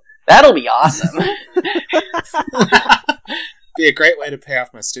EU. That'll be awesome. Be a great way to pay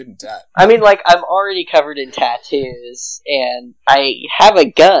off my student debt. I mean, like, I'm already covered in tattoos, and I have a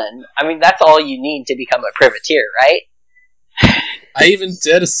gun. I mean, that's all you need to become a privateer, right? I even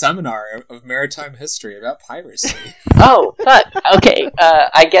did a seminar of maritime history about piracy. Oh, fuck. Okay,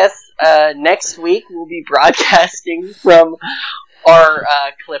 I guess next week we'll be broadcasting from our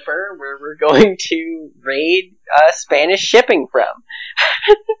clipper where we're going to raid Spanish shipping from.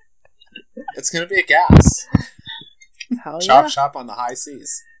 It's gonna be a gas. Hell Chop yeah. shop on the high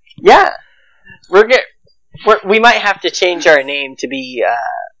seas. Yeah. We might have to change our name to be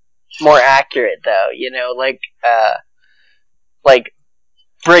more accurate, though. You know, like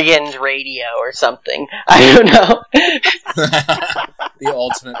Brigand Radio or something. I don't know. The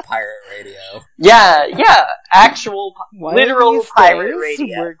ultimate pirate radio. Yeah. Actual, One of literal these pirate days,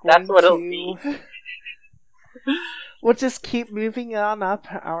 radio. we're That's going what it'll to- be. We'll just keep moving on up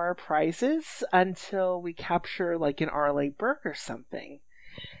our prices until we capture like an Arleigh Burke or something.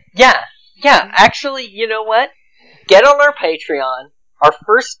 Yeah. Actually, you know what? Get on our Patreon. Our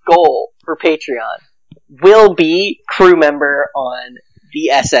first goal for Patreon will be crew member on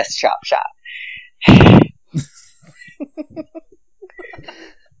the SS Chop Shop.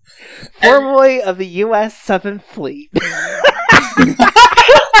 Formerly of the U.S. 7th Fleet.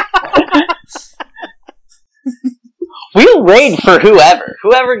 We'll raid for whoever.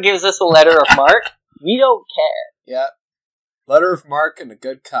 Whoever gives us a letter of marque, we don't care. Yep. Letter of marque and a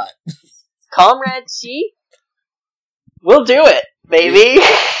good cut. Comrade C, we'll do it, baby.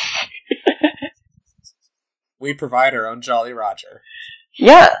 We provide our own Jolly Roger.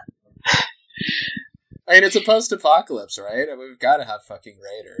 Yeah. I mean, it's a post-apocalypse, right? And we've got to have fucking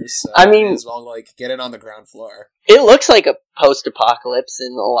raiders. So I mean- may as well, like, get it on the ground floor. It looks like a post-apocalypse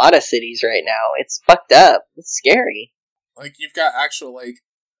in a lot of cities right now. It's fucked up. It's scary. Like, you've got actual, like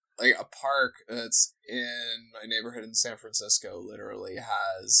a park that's in my neighborhood in San Francisco literally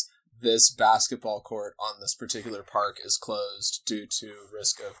has this basketball court on this particular park is closed due to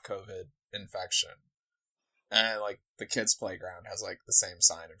risk of COVID infection. And, like, the kids' playground has, like, the same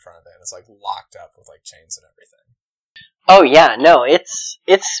sign in front of it, and it's, like, locked up with, like, chains and everything. Oh yeah, no, it's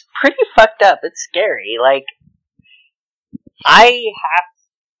pretty fucked up. It's scary. Like, I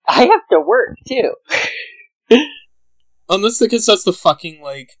have to work too. Unless because that's the fucking,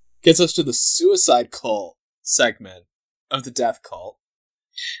 like, gets us to the suicide cult segment of the death cult.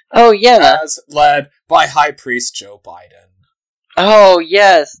 Oh yeah. As led by High Priest Joe Biden. Oh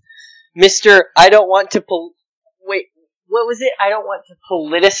yes, Mr. I don't want to wait. What was it? I don't want to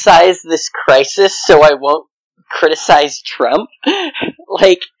politicize this crisis, so I won't criticize Trump.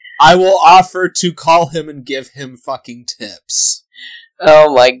 Like, I will offer to call him and give him fucking tips.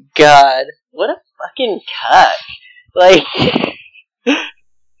 oh my god, what a fucking cuck!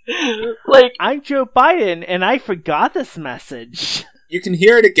 Like, I'm Joe Biden, and I forgot this message. You can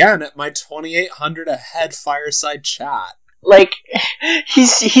hear it again at my 2,800 a head fireside chat. like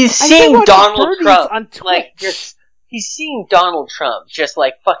he's seeing watching Donald Birdies Trump on Twitch. like he's seeing Donald Trump just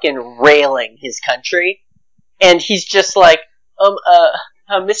like fucking railing his country, and he's just like,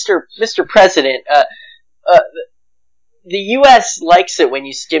 Mr. President, the U.S. likes it when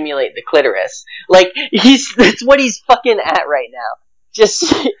you stimulate the clitoris. Like, that's what he's fucking at right now. Just,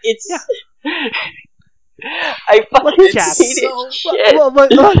 it's, I fucking Look, Jack. hate it. Shit.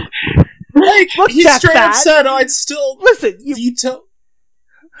 Look. Like, Look, he Jack straight up Fat. said, I'd still Listen, veto.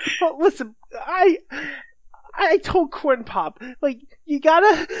 listen. I told Corn Pop, like, you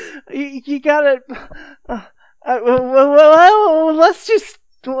gotta. Well,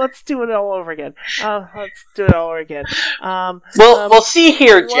 let's do it all over again. Well, see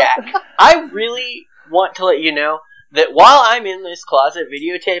here, Jack. I really want to let you know that while I'm in this closet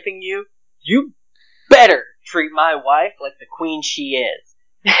videotaping you, you better treat my wife like the queen she is.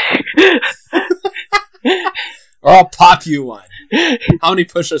 Or I'll pop you one. How many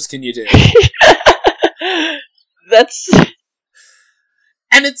push-ups can you do?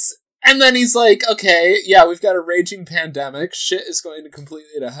 And then he's like, okay, yeah, we've got a raging pandemic. Shit is going to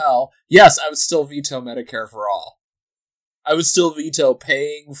completely to hell. Yes, I would still veto Medicare for all. I would still veto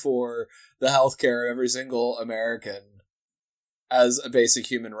paying for the healthcare of every single American as a basic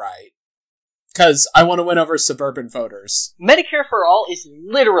human right. Because I want to win over suburban voters. Medicare for all is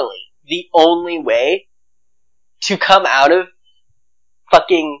literally the only way to come out of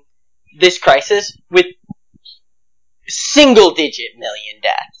fucking this crisis with single-digit million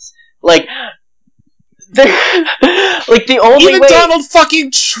deaths. Like, like the only Even way... Donald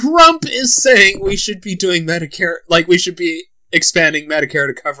fucking Trump is saying we should be doing Medicare, like we should be expanding Medicare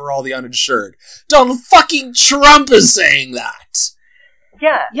to cover all the uninsured. Donald fucking Trump is saying that.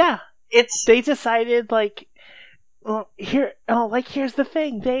 Yeah. They decided, like, here's the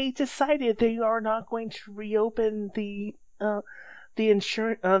thing. They decided they are not going to reopen the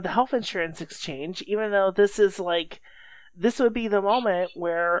health insurance exchange, even though this would be the moment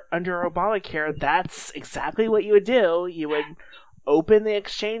where, under Obamacare, that's exactly what you would do. You would open the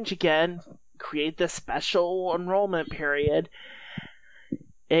exchange again, create the special enrollment period,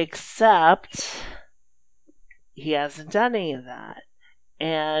 except he hasn't done any of that.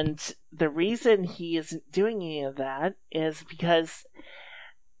 And the reason he isn't doing any of that is because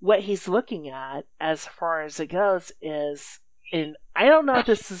what he's looking at, as far as it goes, is, and I don't know if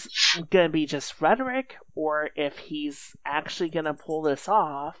this is going to be just rhetoric or if he's actually going to pull this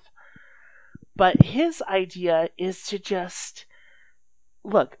off, but his idea is to just,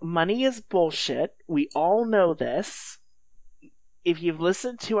 look, money is bullshit. We all know this. If you've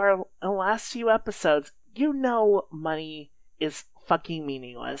listened to our last few episodes, you know money is fucking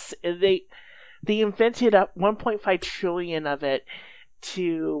meaningless. They invented up 1.5 trillion of it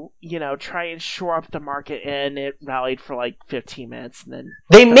to, try and shore up the market, and it rallied for like 15 minutes, and then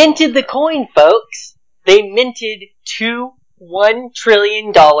they minted the coin, folks. They minted 2 $1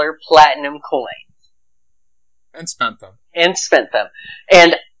 trillion platinum coins. And spent them.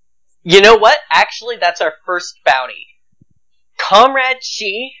 And you know what? Actually, that's our first bounty. Comrade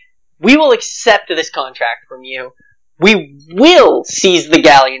Xi, we will accept this contract from you. We will seize the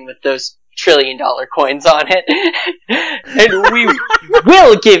galleon with those $1 trillion coins on it. And we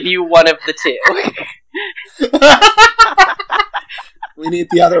will give you one of the two. We need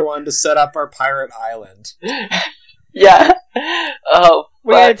the other one to set up our pirate island. Yeah. Oh,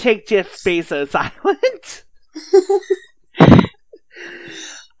 we're gonna take Jeff Bezos' island.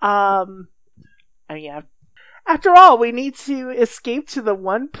 Yeah. After all, we need to escape to the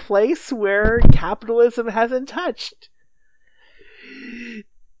one place where capitalism hasn't touched.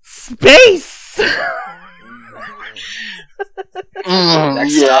 Space!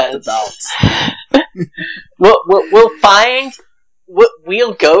 Next stop, the belt. We'll find...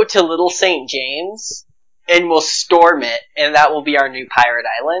 We'll go to Little St. James, and we'll storm it, and that will be our new pirate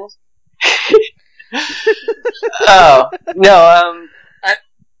island. Oh, no,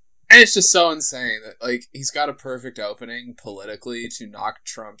 And it's just so insane that, like, he's got a perfect opening politically to knock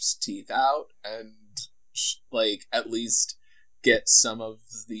Trump's teeth out and, like, at least get some of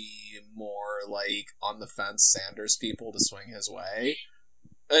the more, like, on-the-fence Sanders people to swing his way.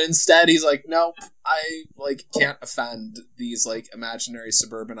 And instead, he's like, nope, I, like, can't offend these, like, imaginary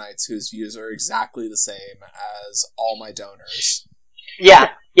suburbanites whose views are exactly the same as all my donors. Yeah,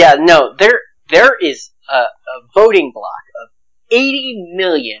 no, there is a voting bloc of 80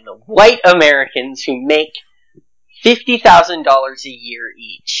 million white Americans who make $50,000 a year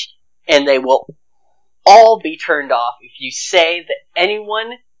each, and they will all be turned off if you say that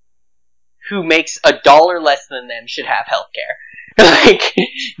anyone who makes $1 less than them should have healthcare. Like,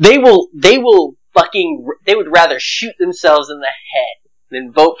 they would rather shoot themselves in the head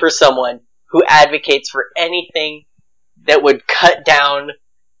than vote for someone who advocates for anything that would cut down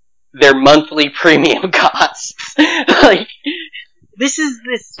their monthly premium costs. Like, this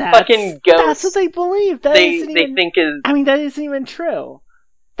fucking ghost. That's what they believe. They think is... I mean, that isn't even true.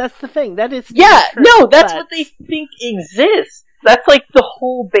 That's the thing. That is true. No, that's but... what they think exists. That's like the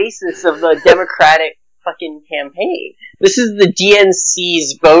whole basis of the Democratic fucking campaign. This is the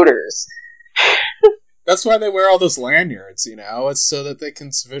DNC's voters. That's why they wear all those lanyards, It's so that they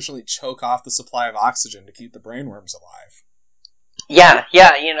can sufficiently choke off the supply of oxygen to keep the brainworms alive. Yeah,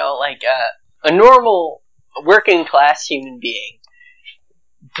 like a normal working class human being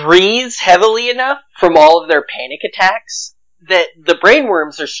breathes heavily enough from all of their panic attacks that the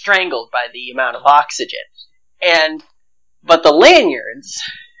brainworms are strangled by the amount of oxygen. But the lanyards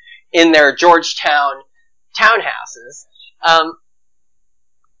in their Georgetown townhouses,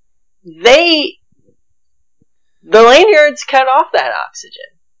 the lanyards cut off that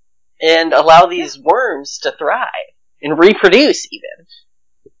oxygen and allow these worms to thrive and reproduce even.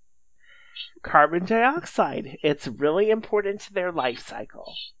 Carbon dioxide. It's really important to their life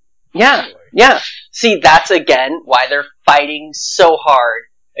cycle. Yeah. See, that's again why they're fighting so hard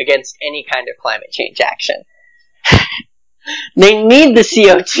against any kind of climate change action. They need the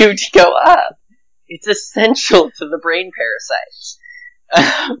CO2 to go up. It's essential to the brain parasites.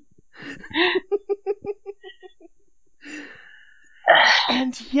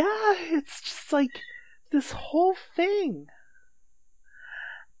 And yeah, it's just like this whole thing.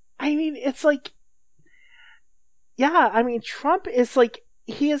 I mean, it's like, yeah, I mean, Trump is like,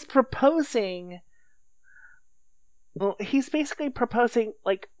 he is proposing, well, he's basically proposing,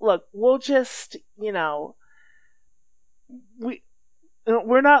 like, look, we'll just, we're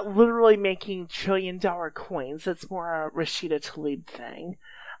not literally making $1 trillion coins. It's more a Rashida Tlaib thing.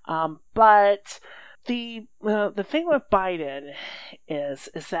 But the thing with Biden is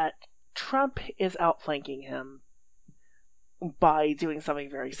that Trump is outflanking him by doing something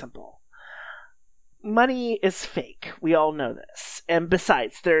very simple. Money is fake. We all know this. And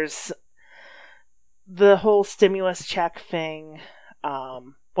besides, there's the whole stimulus check thing.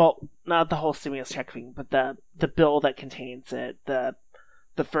 Well, not the whole stimulus check thing, but the bill that contains it, the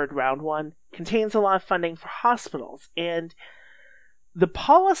third round one, contains a lot of funding for hospitals. And the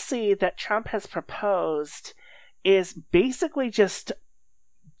policy that Trump has proposed is basically just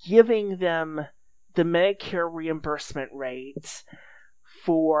giving them the Medicare reimbursement rate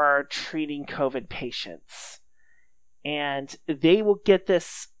for treating COVID patients. And they will get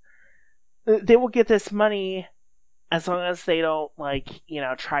this money as long as they don't,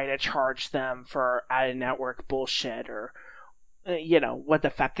 try to charge them for out-of-network bullshit or, what the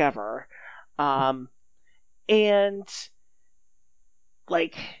fuck ever. And,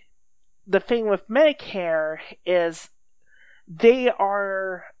 the thing with Medicare is they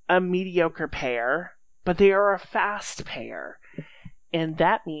are a mediocre payer, but they are a fast payer. And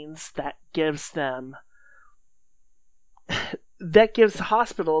that means that gives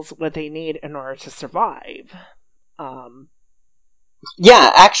hospitals what they need in order to survive.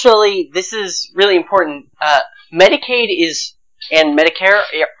 Yeah, actually, this is really important. Medicaid and Medicare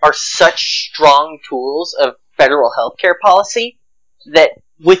are such strong tools of federal healthcare policy that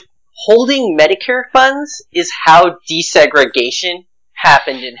withholding Medicare funds is how desegregation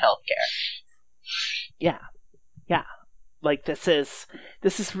happened in healthcare. Yeah.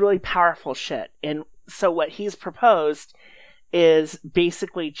 This is really powerful shit. And so what he's proposed is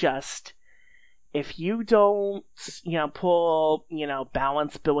basically just, if you don't, pull,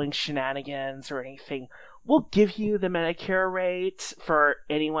 balance billing shenanigans or anything, we'll give you the Medicare rate for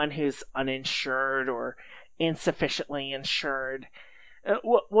anyone who's uninsured or insufficiently insured.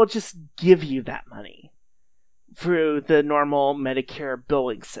 We'll just give you that money through the normal Medicare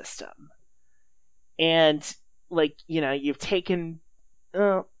billing system. And, you've taken,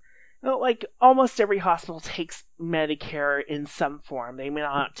 almost every hospital takes Medicare in some form. They may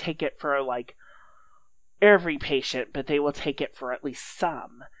not take it for, every patient, but they will take it for at least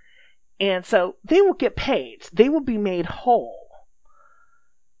some. And so they will get paid. They will be made whole.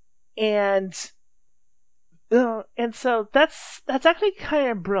 And so that's actually kind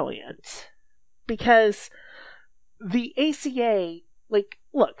of brilliant. Because the ACA,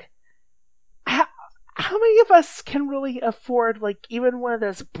 look, how many of us can really afford, even one of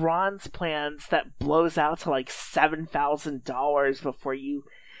those bronze plans that blows out to, $7,000 before you,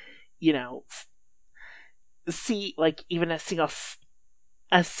 see, even a single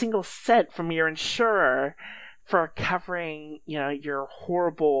cent from your insurer for covering, your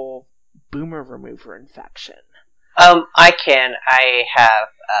horrible boomer remover infection? I can. I have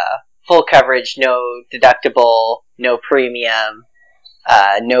full coverage, no deductible, no premium,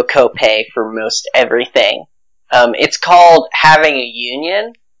 no copay for most everything. It's called having a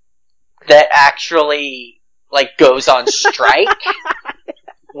union that actually, goes on strike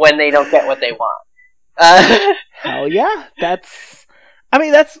when they don't get what they want. Hell yeah. That's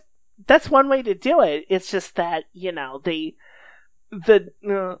one way to do it. It's just that,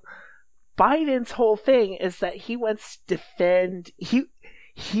 Biden's whole thing is that he wants to defend,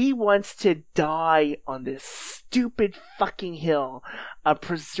 he wants to die on this stupid fucking hill of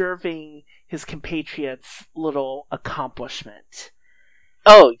preserving his compatriots' little accomplishment.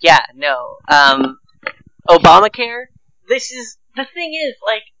 Oh, yeah, no. Obamacare, the thing is,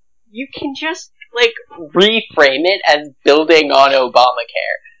 you can just, reframe it as building on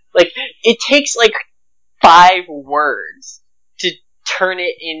Obamacare. It takes, 5 words to turn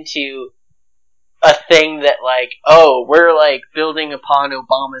it into a thing that, we're, building upon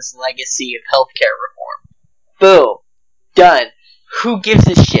Obama's legacy of healthcare reform. Boom. Done. Who gives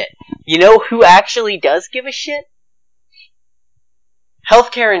a shit? You know who actually does give a shit?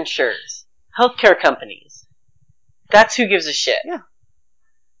 Healthcare insurers. Healthcare companies. That's who gives a shit. Yeah.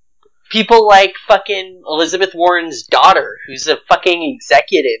 People like fucking Elizabeth Warren's daughter, who's a fucking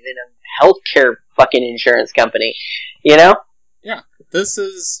executive in a healthcare fucking insurance company. Yeah. This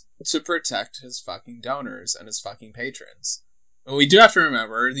is to protect his fucking donors and his fucking patrons. And we do have to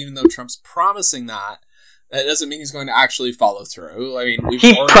remember, even though Trump's promising that, That doesn't mean he's going to actually follow through. I mean,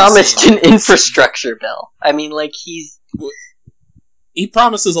 he promised an infrastructure bill. I mean, like, he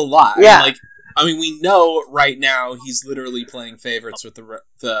promises a lot. Yeah. I mean, we know right now he's literally playing favorites with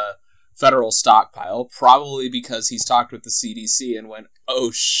the federal stockpile, probably because he's talked with the CDC and went,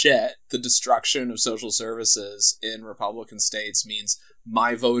 oh shit, the destruction of social services in Republican states means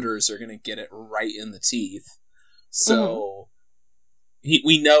my voters are going to get it right in the teeth. So,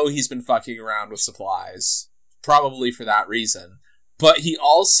 we know he's been fucking around with supplies, probably for that reason. But he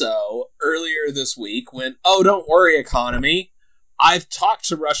also, earlier this week, went, oh, don't worry, economy. I've talked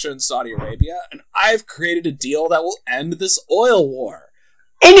to Russia and Saudi Arabia, and I've created a deal that will end this oil war.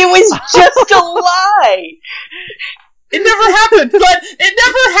 And it was just a lie! It never happened, but it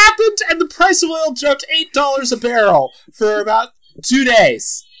never happened, and the price of oil jumped $8 a barrel for about 2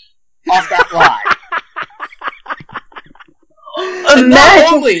 days off that lie.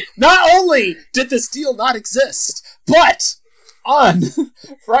 Not only did this deal not exist, but on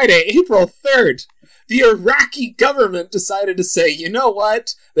Friday, April 3rd, the Iraqi government decided to say, you know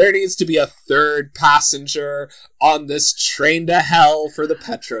what? There needs to be a third passenger on this train to hell for the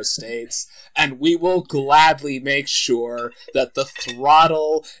petrostates, and we will gladly make sure that the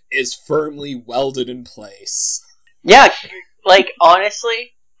throttle is firmly welded in place. Yeah, like,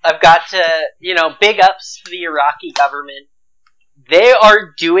 honestly, I've got to, big ups for the Iraqi government. They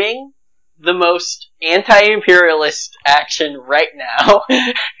are doing the most anti-imperialist action right now.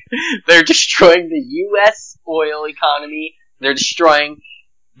 They're destroying the U.S. oil economy, they're destroying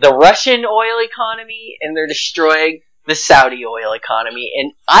the Russian oil economy, and they're destroying the Saudi oil economy.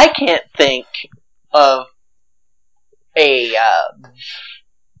 And I can't think of a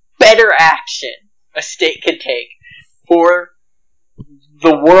better action a state could take for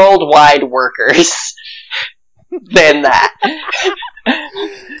the worldwide workers than that.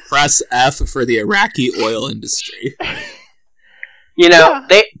 Press F for the Iraqi oil industry.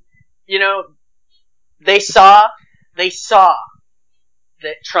 They saw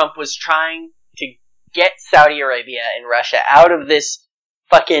that Trump was trying to get Saudi Arabia and Russia out of this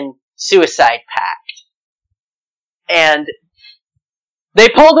fucking suicide pact. And they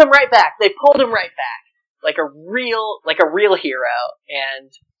pulled him right back. Like a real hero.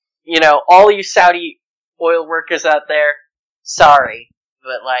 And, all you Saudi oil workers out there, sorry.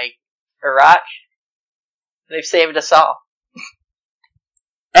 But, Iraq, they've saved us all.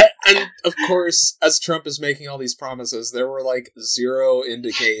 And, of course, as Trump is making all these promises, there were, zero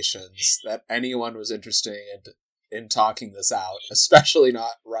indications that anyone was interested in talking this out, especially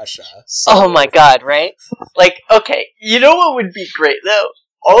not Russia. So. Oh my god, right? Okay, you know what would be great, though?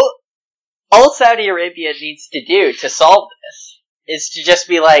 All Saudi Arabia needs to do to solve this is to just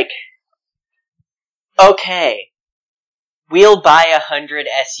be okay, we'll buy 100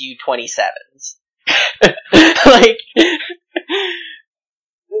 Su-27s.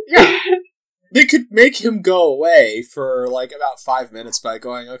 Yeah. They could make him go away for, about 5 minutes by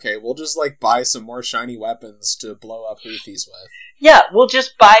going, okay, we'll just, buy some more shiny weapons to blow up Houthis with. Yeah, we'll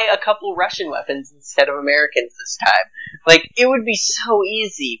just buy a couple Russian weapons instead of Americans this time. It would be so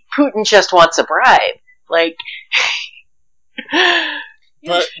easy. Putin just wants a bribe.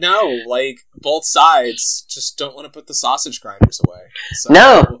 But no, both sides just don't want to put the sausage grinders away. So,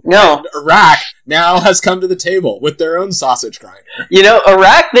 no. And Iraq now has come to the table with their own sausage grinder.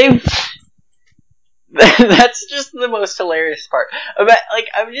 Iraq, that's just the most hilarious part.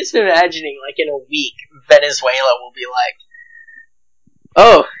 I'm just imagining, in a week, Venezuela will be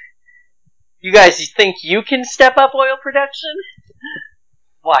oh, you guys think you can step up oil production?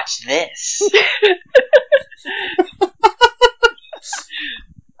 Watch this.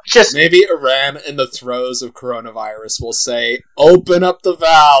 Maybe Iran, in the throes of coronavirus, will say, open up the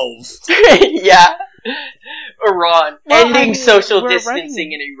valve. Yeah. Iran. Ending social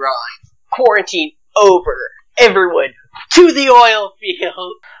distancing in Iran. Quarantine over. Everyone to the oil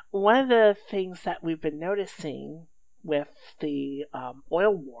field. One of the things that we've been noticing with the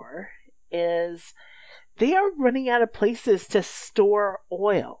oil war is they are running out of places to store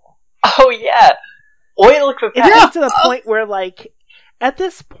oil. Oh, yeah. Oil capacity. It's to the point where, at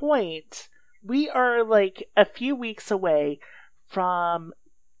this point, we are, a few weeks away from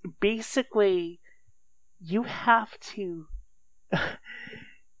basically, you have to...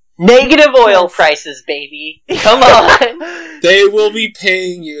 Negative oil prices, baby. Come on. They will be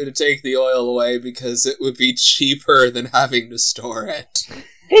paying you to take the oil away because it would be cheaper than having to store it.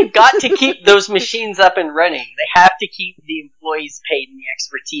 They've got to keep those machines up and running. They have to keep the employees paid and the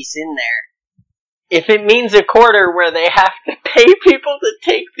expertise in there. If it means a quarter where they have to pay people to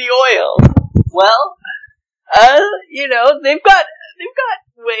take the oil, well, they've got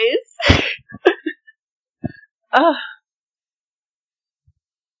ways.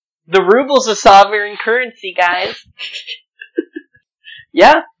 The ruble's a sovereign currency, guys.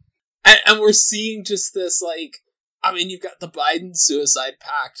 Yeah. And we're seeing just this, like, I mean, you've got the Biden suicide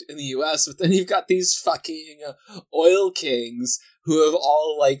pact in the US, but then you've got these fucking oil kings who have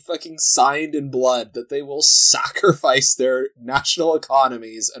all, like, fucking signed in blood that they will sacrifice their national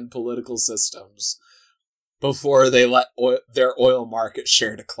economies and political systems before they let their oil market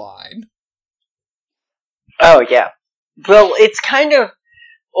share decline. Oh, yeah. Well, it's kind of...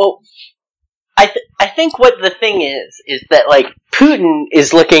 Well, I think what the thing is that, like, Putin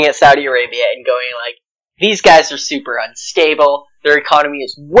is looking at Saudi Arabia and going, like, these guys are super unstable, their economy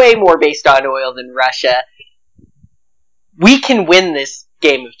is way more based on oil than Russia. We can win this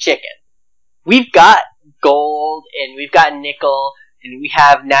game of chicken. We've got gold, and we've got nickel, and we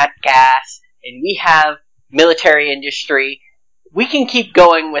have nat gas, and we have military industry. We can keep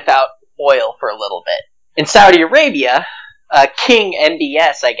going without oil for a little bit. In Saudi Arabia, King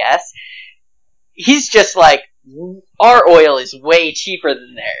MBS, I guess, he's just like, our oil is way cheaper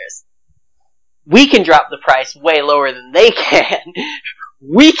than theirs. We can drop the price way lower than they can.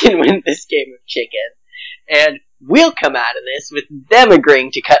 We can win this game of chicken. And we'll come out of this with them agreeing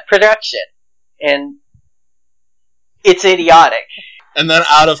to cut production. And it's idiotic. And then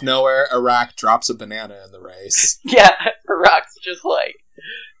out of nowhere, Iraq drops a banana in the race. Yeah, Iraq's just like,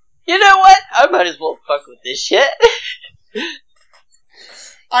 you know what? I might as well fuck with this shit.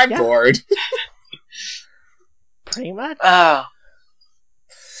 I'm bored. Pretty much. Oh.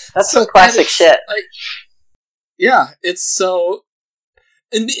 That's some classic shit. Like, yeah, it's so...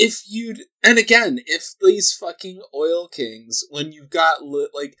 And again, if these fucking oil kings, when you've got,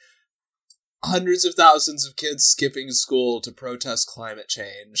 like, hundreds of thousands of kids skipping school to protest climate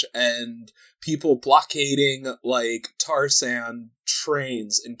change, and people blockading, like, tar sand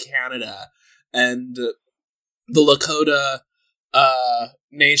trains in Canada, and the Lakota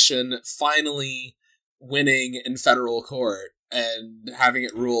nation finally winning in federal court, and having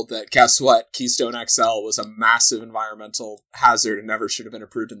it ruled that, guess what, Keystone XL was a massive environmental hazard and never should have been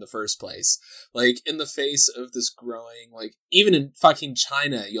approved in the first place. Like, in the face of this growing, like, even in fucking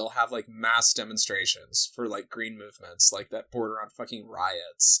China, you'll have, like, mass demonstrations for, like, green movements, like, that border on fucking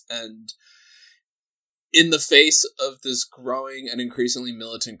riots. And in the face of this growing and increasingly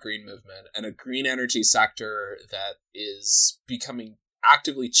militant green movement, and a green energy sector that is becoming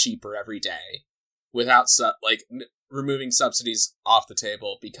actively cheaper every day, without, removing subsidies off the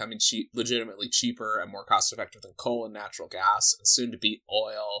table, becoming legitimately cheaper and more cost-effective than coal and natural gas, and soon to be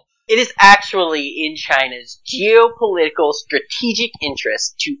oil. It is actually in China's geopolitical strategic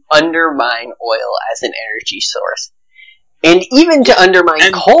interest to undermine oil as an energy source. And even to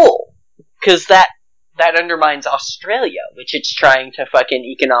undermine coal, because that undermines Australia, which it's trying to fucking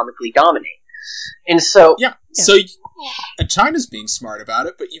economically dominate. And so... Yeah. So, and China's being smart about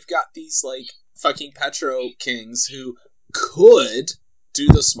it, but you've got these, like, fucking petro kings who could do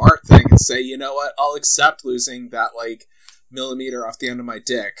the smart thing and say, you know what, I'll accept losing that, like, millimeter off the end of my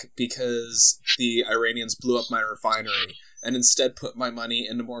dick because the Iranians blew up my refinery, and instead put my money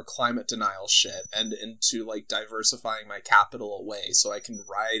into more climate denial shit and into, like, diversifying my capital away so I can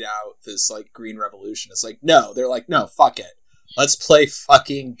ride out this, like, green revolution. It's like, no. They're like, no, fuck it. Let's play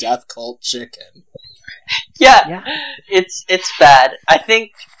fucking Death Cult Chicken. Yeah. It's bad. I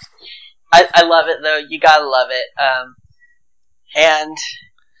think I love it, though. You gotta love it. And,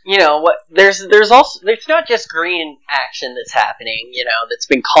 you know, what there's not just green action that's happening, you know, that's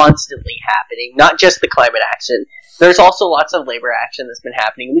been constantly happening, not just the climate action. There's also lots of labor action that's been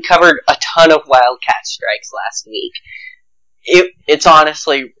happening. We covered a ton of wildcat strikes last week. It's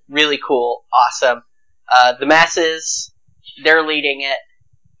honestly really cool, awesome. The masses, they're leading it.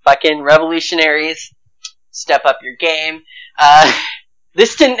 Fucking revolutionaries, step up your game.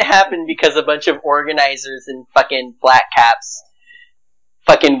 This didn't happen because a bunch of organizers in fucking black caps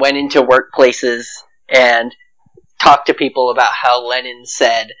fucking went into workplaces and talked to people about how Lenin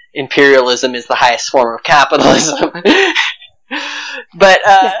said imperialism is the highest form of capitalism. But,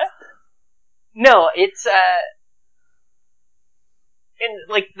 no, it's, and,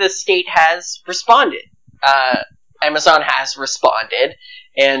 like, the state has responded. Amazon has responded,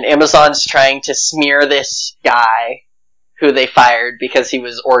 and Amazon's trying to smear this guy who they fired because he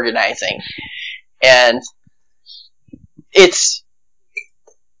was organizing. And it's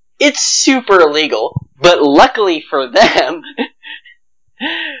super illegal, but luckily for them,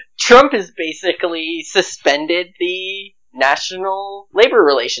 Trump has basically suspended the National Labor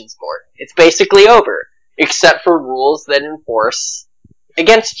Relations Board. It's basically over, except for rules that enforce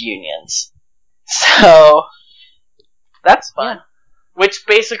against unions. So, that's fun. which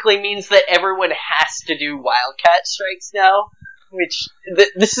basically means that everyone has to do wildcat strikes now. Which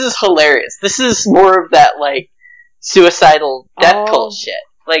this is hilarious. This is more of that like suicidal death cult shit.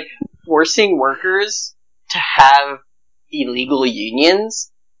 Like forcing workers to have illegal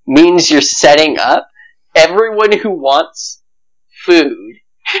unions means you're setting up everyone who wants food,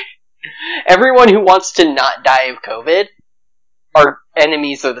 everyone who wants to not die of COVID, are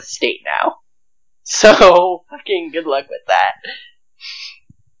enemies of the state now. So fucking good luck with that.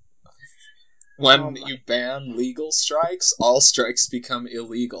 When you ban legal strikes, all strikes become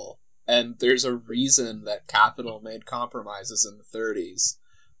illegal. And there's a reason that capital made compromises in the 30s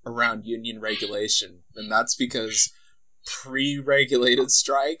around union regulation. And that's because pre-regulated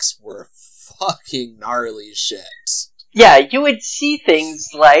strikes were fucking gnarly shit. Yeah, you would see things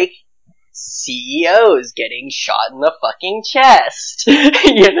like CEOs getting shot in the fucking chest,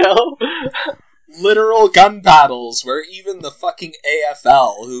 you know? Literal gun battles where even the fucking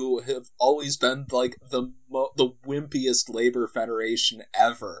AFL, who have always been like the wimpiest labor federation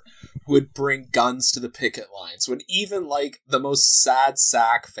ever, would bring guns to the picket lines. When even like the most sad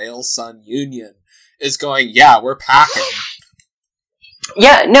sack fail son union is going, yeah, we're packing.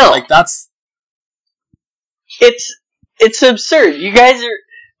 Yeah, no. Like that's... It's absurd. You guys are...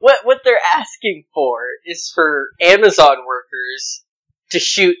 What they're asking for is for Amazon workers to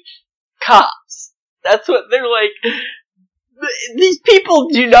shoot cops. That's what they're like. These people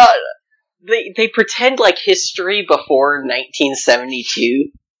do not. They pretend like history before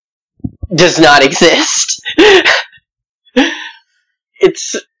 1972 does not exist.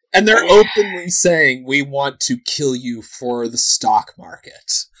 And they're openly saying we want to kill you for the stock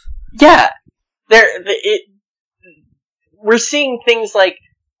market. Yeah, we're seeing things like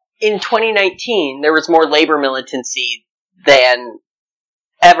in 2019 there was more labor militancy than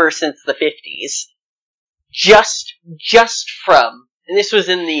ever since the 50s. Just from, and this was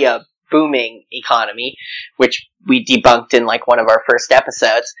in the booming economy, which we debunked in like one of our first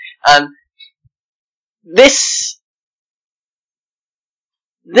episodes. This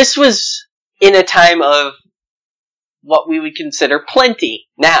was in a time of what we would consider plenty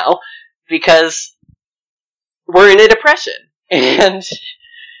now, because we're in a depression. And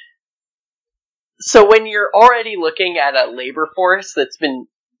so when you're already looking at a labor force that's been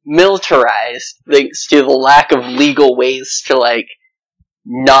militarized thanks to the lack of legal ways to like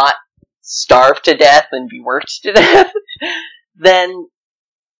not starve to death and be worked to death, then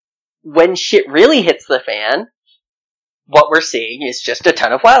when shit really hits the fan, what we're seeing is just a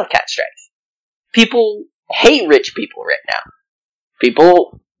ton of wildcat strikes. People hate rich people right now.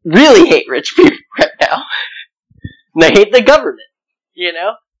 People really hate rich people right now. They hate the government, you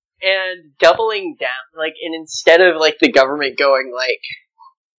know? And doubling down, like, and instead of like the government going like,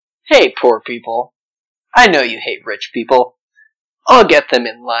 hey, poor people, I know you hate rich people. I'll get them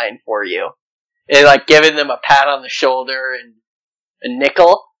in line for you. And, like, giving them a pat on the shoulder and a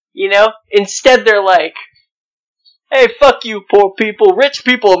nickel, you know? Instead, they're like, hey, fuck you, poor people. Rich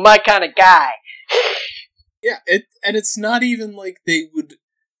people are my kind of guy. Yeah, and it's not even like they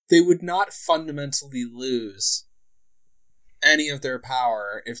would not fundamentally lose any of their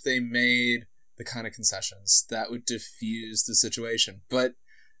power if they made the kind of concessions that would diffuse the situation. But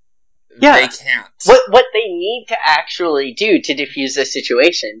yeah, they can't. What they need to actually do to diffuse the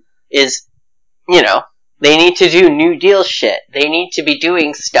situation is, you know, they need to do New Deal shit. They need to be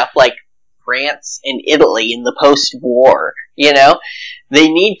doing stuff like France and Italy in the post-war, you know? They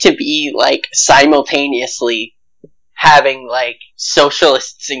need to be, like, simultaneously having, like,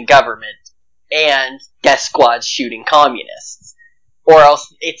 socialists in government and death squads shooting communists. Or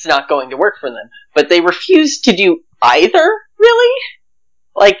else it's not going to work for them. But they refuse to do either, really?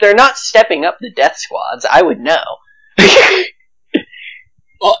 Like, they're not stepping up the death squads, I would know.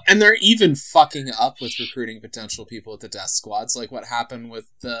 Well, and they're even fucking up with recruiting potential people at the death squads, like what happened with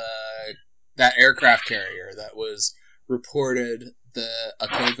that aircraft carrier that was reported a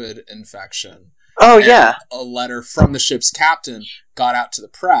COVID infection. Oh, yeah. A letter from the ship's captain got out to the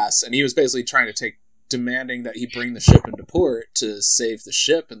press, and he was basically demanding that he bring the ship into port to save the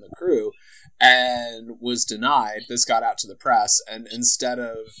ship and the crew, and was denied. This got out to the press, and instead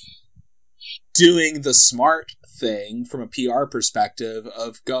of doing the smart thing from a PR perspective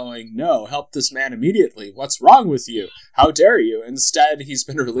of going, no, help this man immediately. What's wrong with you? How dare you? Instead, he's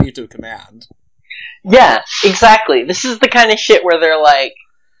been relieved of command. Yeah, exactly. This is the kind of shit where they're like,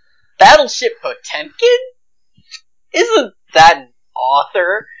 Battleship Potemkin? Isn't that an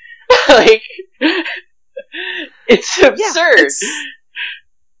author? Like, it's absurd. Yeah,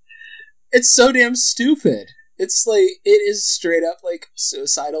 it's so damn stupid. It's like, it is straight up like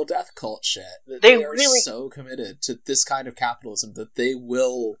suicidal death cult shit. They are really so committed to this kind of capitalism that they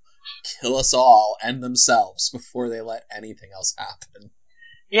will kill us all and themselves before they let anything else happen.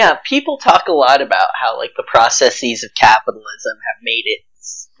 Yeah, people talk a lot about how, like, the processes of capitalism have made it,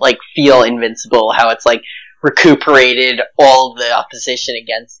 like, feel invincible, how it's, like, recuperated all the opposition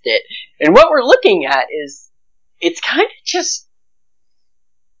against it. And what we're looking at is, it's kind of just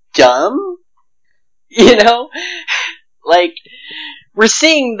dumb, you know? Like, we're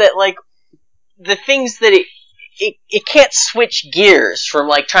seeing that, like, the things that it can't switch gears from,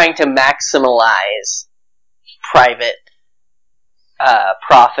 like, trying to maximize private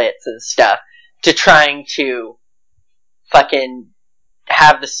profits and stuff to trying to fucking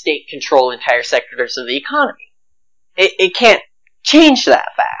have the state control entire sectors of the economy. It can't change that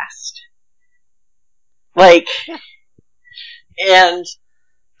fast. Like, and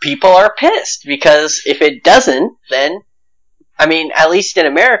people are pissed because if it doesn't, then, I mean, at least in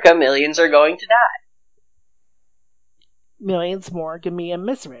America, millions are going to die. Millions more can be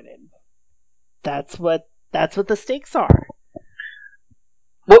immiserated. That's what the stakes are.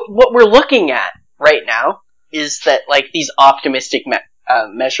 What we're looking at right now is that, like, these optimistic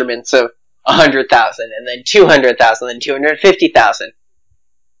measurements of 100,000 and then 200,000 and 250,000.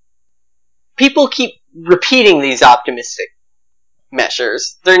 People keep repeating these optimistic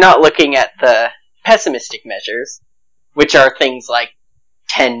measures. They're not looking at the pessimistic measures, which are things like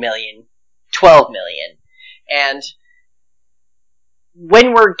 10 million, 12 million. And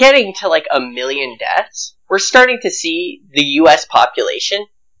when we're getting to, like, 1 million deaths, we're starting to see the US population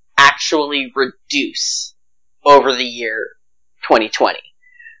actually reduce over the year 2020.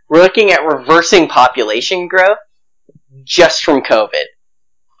 We're looking at reversing population growth just from COVID.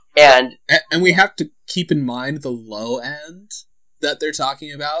 And we have to keep in mind the low end that they're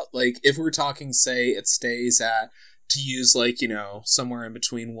talking about. Like, if we're talking, say, it stays at, to use, like, you know, somewhere in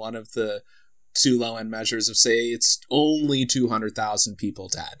between one of the two low-end measures of, say, it's only 200,000 people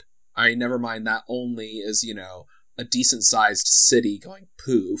dead. I mean, never mind that only is, you know, a decent-sized city going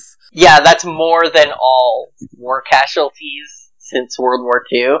poof. Yeah, that's more than all war casualties since World War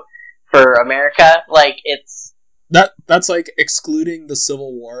II for America. Like, it's... That's like, excluding the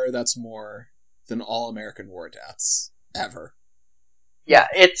Civil War, that's more than all American war deaths. Ever. Yeah,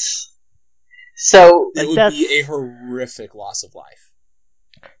 it's... So... It would be a horrific loss of life.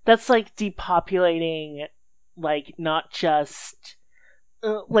 That's like depopulating, like, not just...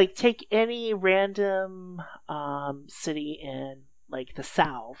 like, take any random city in, like, the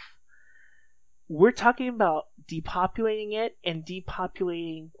South. We're talking about depopulating it and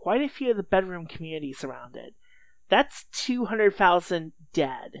depopulating quite a few of the bedroom communities around it. That's 200,000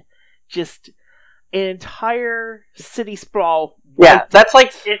 dead. Just an entire city sprawl. Yeah, that's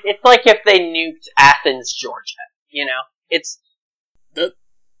like, it's like if they nuked Athens, Georgia, you know? It's...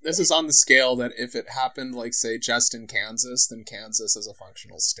 This is on the scale that if it happened, like, say, just in Kansas, then Kansas as a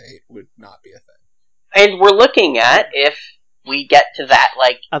functional state would not be a thing. And we're looking at, if we get to that,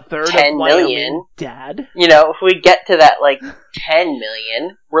 like, a third 10 of million, dead. You know, if we get to that, like, 10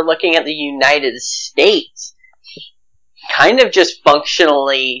 million, we're looking at the United States kind of just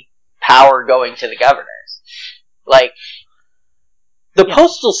functionally power going to the governors. Like, the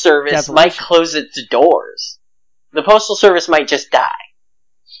Postal Service might close its doors. The Postal Service might just die.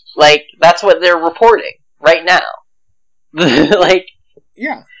 Like, that's what they're reporting right now. Like...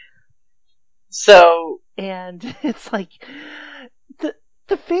 Yeah. So... And it's like...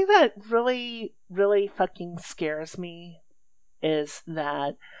 The thing that really, really fucking scares me is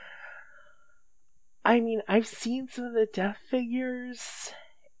that... I mean, I've seen some of the death figures,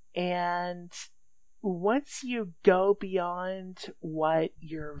 and once you go beyond what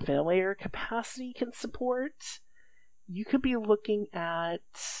your ventilator capacity can support... You could be looking at,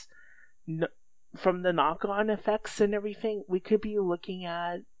 from the knock-on effects and everything, we could be looking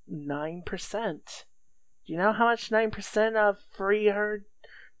at 9%. Do you know how much 9% of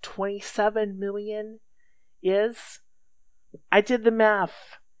 327 million is? I did the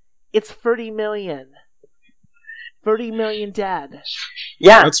math. It's 30 million. 30 million dead.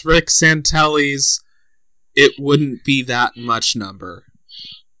 Yeah. That's Rick Santelli's "it wouldn't be that much" number.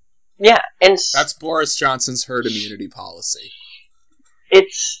 Yeah, and that's Boris Johnson's herd immunity policy.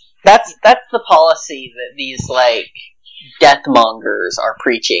 That's the policy that these, like, death mongers are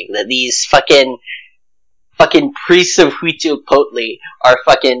preaching. That these fucking priests of Huitzilopochtli are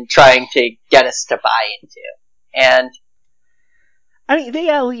fucking trying to get us to buy into. And I mean, they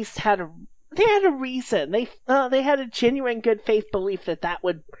at least had a reason. They had a genuine good faith belief that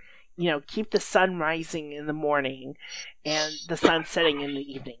would, you know, keep the sun rising in the morning and the sun setting in the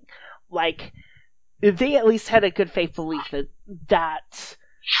evening. Like, they at least had a good faith belief that that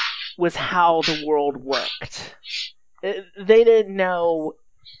was how the world worked. They didn't know.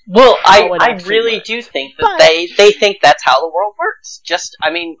 Well, I really worked. do think that they think that's how the world works.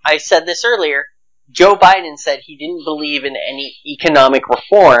 I said this earlier. Joe Biden said he didn't believe in any economic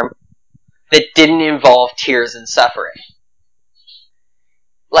reform that didn't involve tears and suffering.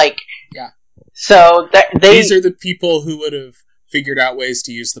 So these are the people who would have figured out ways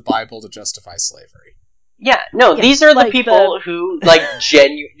to use the Bible to justify slavery. These are the people who,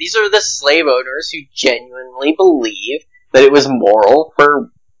 these are the slave owners who genuinely believe that it was moral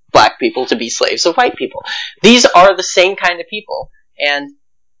for black people to be slaves of white people. These are the same kind of people. And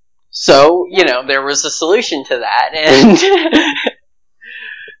so, there was a solution to that. And,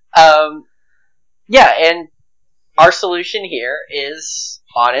 and our solution here is,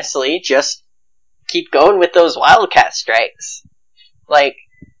 honestly, just keep going with those wildcat strikes.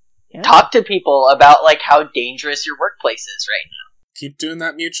 Talk to people about, how dangerous your workplace is right now. Keep doing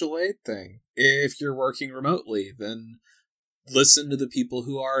that mutual aid thing. If you're working remotely, then listen to the people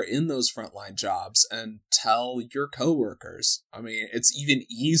who are in those frontline jobs and tell your coworkers. I mean, it's even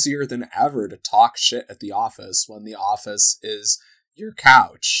easier than ever to talk shit at the office when the office is your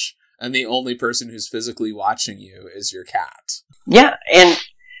couch and the only person who's physically watching you is your cat. Yeah, and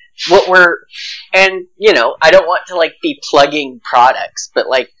I don't want to, be plugging products, but,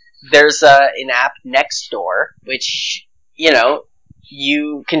 there's an app Nextdoor, which,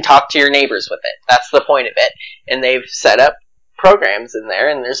 you can talk to your neighbors with it. That's the point of it. And they've set up programs in there,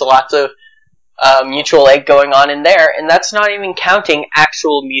 and there's lots of mutual aid going on in there, and that's not even counting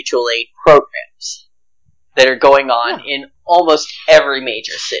actual mutual aid programs that are going on in almost every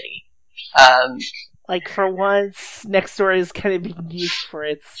major city. For once, Nextdoor is kind of being used for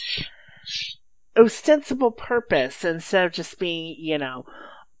its ostensible purpose instead of just being,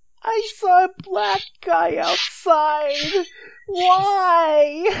 I saw a black guy outside.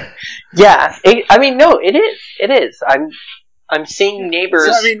 Why? Yeah, it is. I'm seeing neighbors.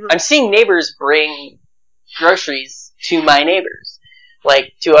 I'm seeing neighbors bring groceries to my neighbors,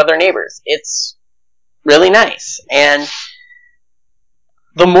 to other neighbors. It's really nice, and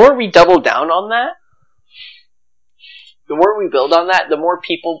the more we double down on that, the more we build on that, the more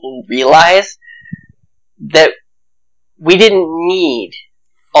people will realize that we didn't need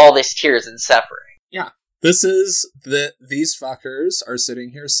all this tears and suffering. Yeah. These fuckers are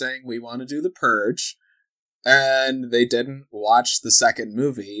sitting here saying we want to do The Purge, and they didn't watch the second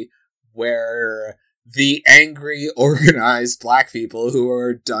movie where the angry, organized black people who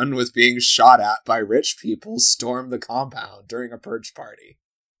are done with being shot at by rich people storm the compound during a purge party.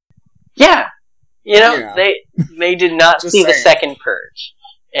 Yeah. They did not see the second Purge.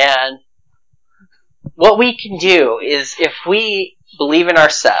 And what we can do is, if we believe in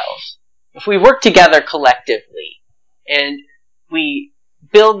ourselves, if we work together collectively, and we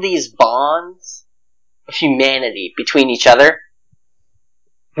build these bonds of humanity between each other,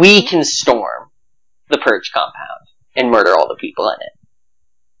 we can storm the Purge compound and murder all the people in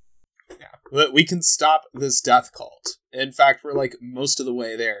it. Yeah, we can stop this death cult. In fact, we're most of the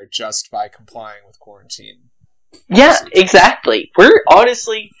way there just by complying with quarantine. Yeah, exactly. We're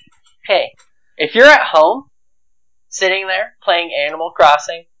honestly, hey, if you're at home, sitting there playing Animal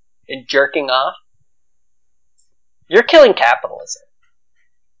Crossing and jerking off, you're killing capitalism.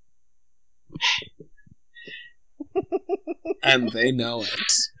 And they know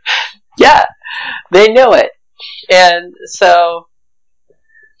it. Yeah, they know it. And so,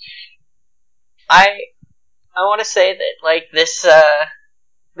 I want to say that,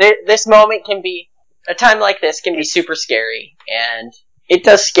 this moment can be, a time like this can be super scary, and it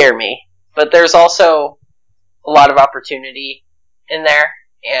does scare me, but there's also a lot of opportunity in there,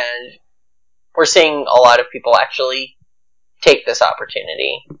 and we're seeing a lot of people actually take this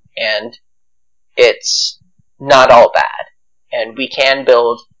opportunity, and it's not all bad, and we can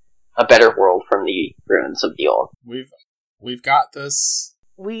build a better world from the ruins of the old. We've got this.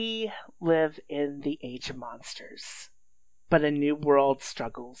 We live in the age of monsters, but a new world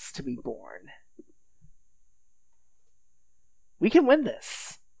struggles to be born. We can win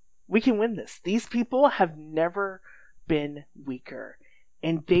this. We can win this. These people have never been weaker,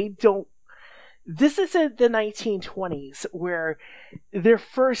 and they don't. This isn't the 1920s where their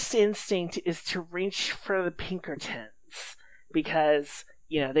first instinct is to reach for the Pinkertons because,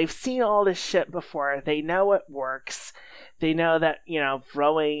 they've seen all this shit before. They know it works. They know that,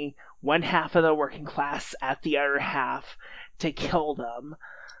 throwing one half of the working class at the other half to kill them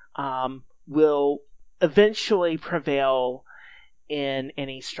will eventually prevail in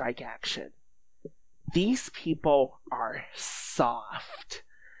any strike action. These people are soft.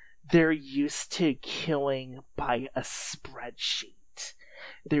 They're used to killing by a spreadsheet.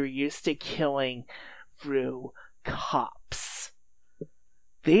 They're used to killing through cops.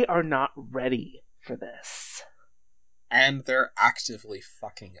 They are not ready for this. And they're actively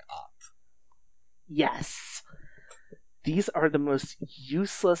fucking up. Yes. These are the most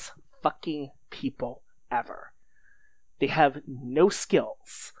useless fucking people ever. They have no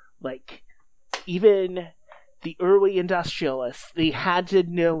skills. Like, even the early industrialists, they had to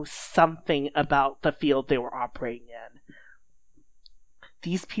know something about the field they were operating in.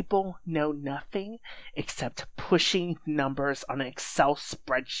 These people know nothing except pushing numbers on an Excel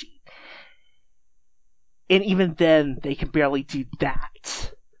spreadsheet. And even then, they can barely do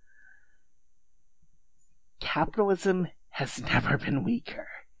that. Capitalism has never been weaker.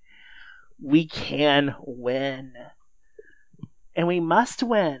 We can win. And we must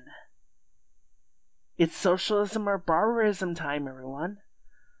win. It's socialism or barbarism time, everyone.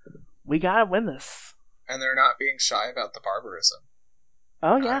 We gotta win this. And they're not being shy about the barbarism.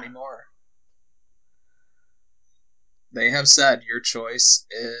 Oh, not yeah. anymore. They have said your choice,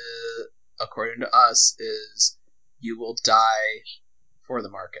 is, according to us, is you will die for the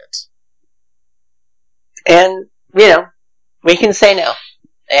market. And, we can say no.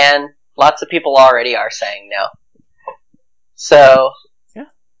 And lots of people already are saying no. So, yeah.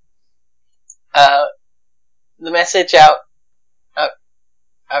 The message out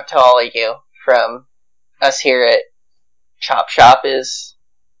to all of you from us here at Chop Shop is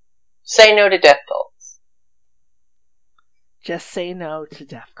say no to death cults. Just say no to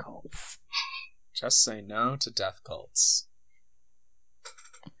death cults. Just say no to death cults.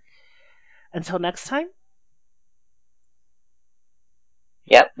 Until next time.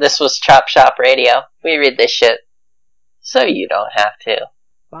 Yep, this was Chop Shop Radio. We read this shit so you don't have to.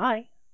 Bye.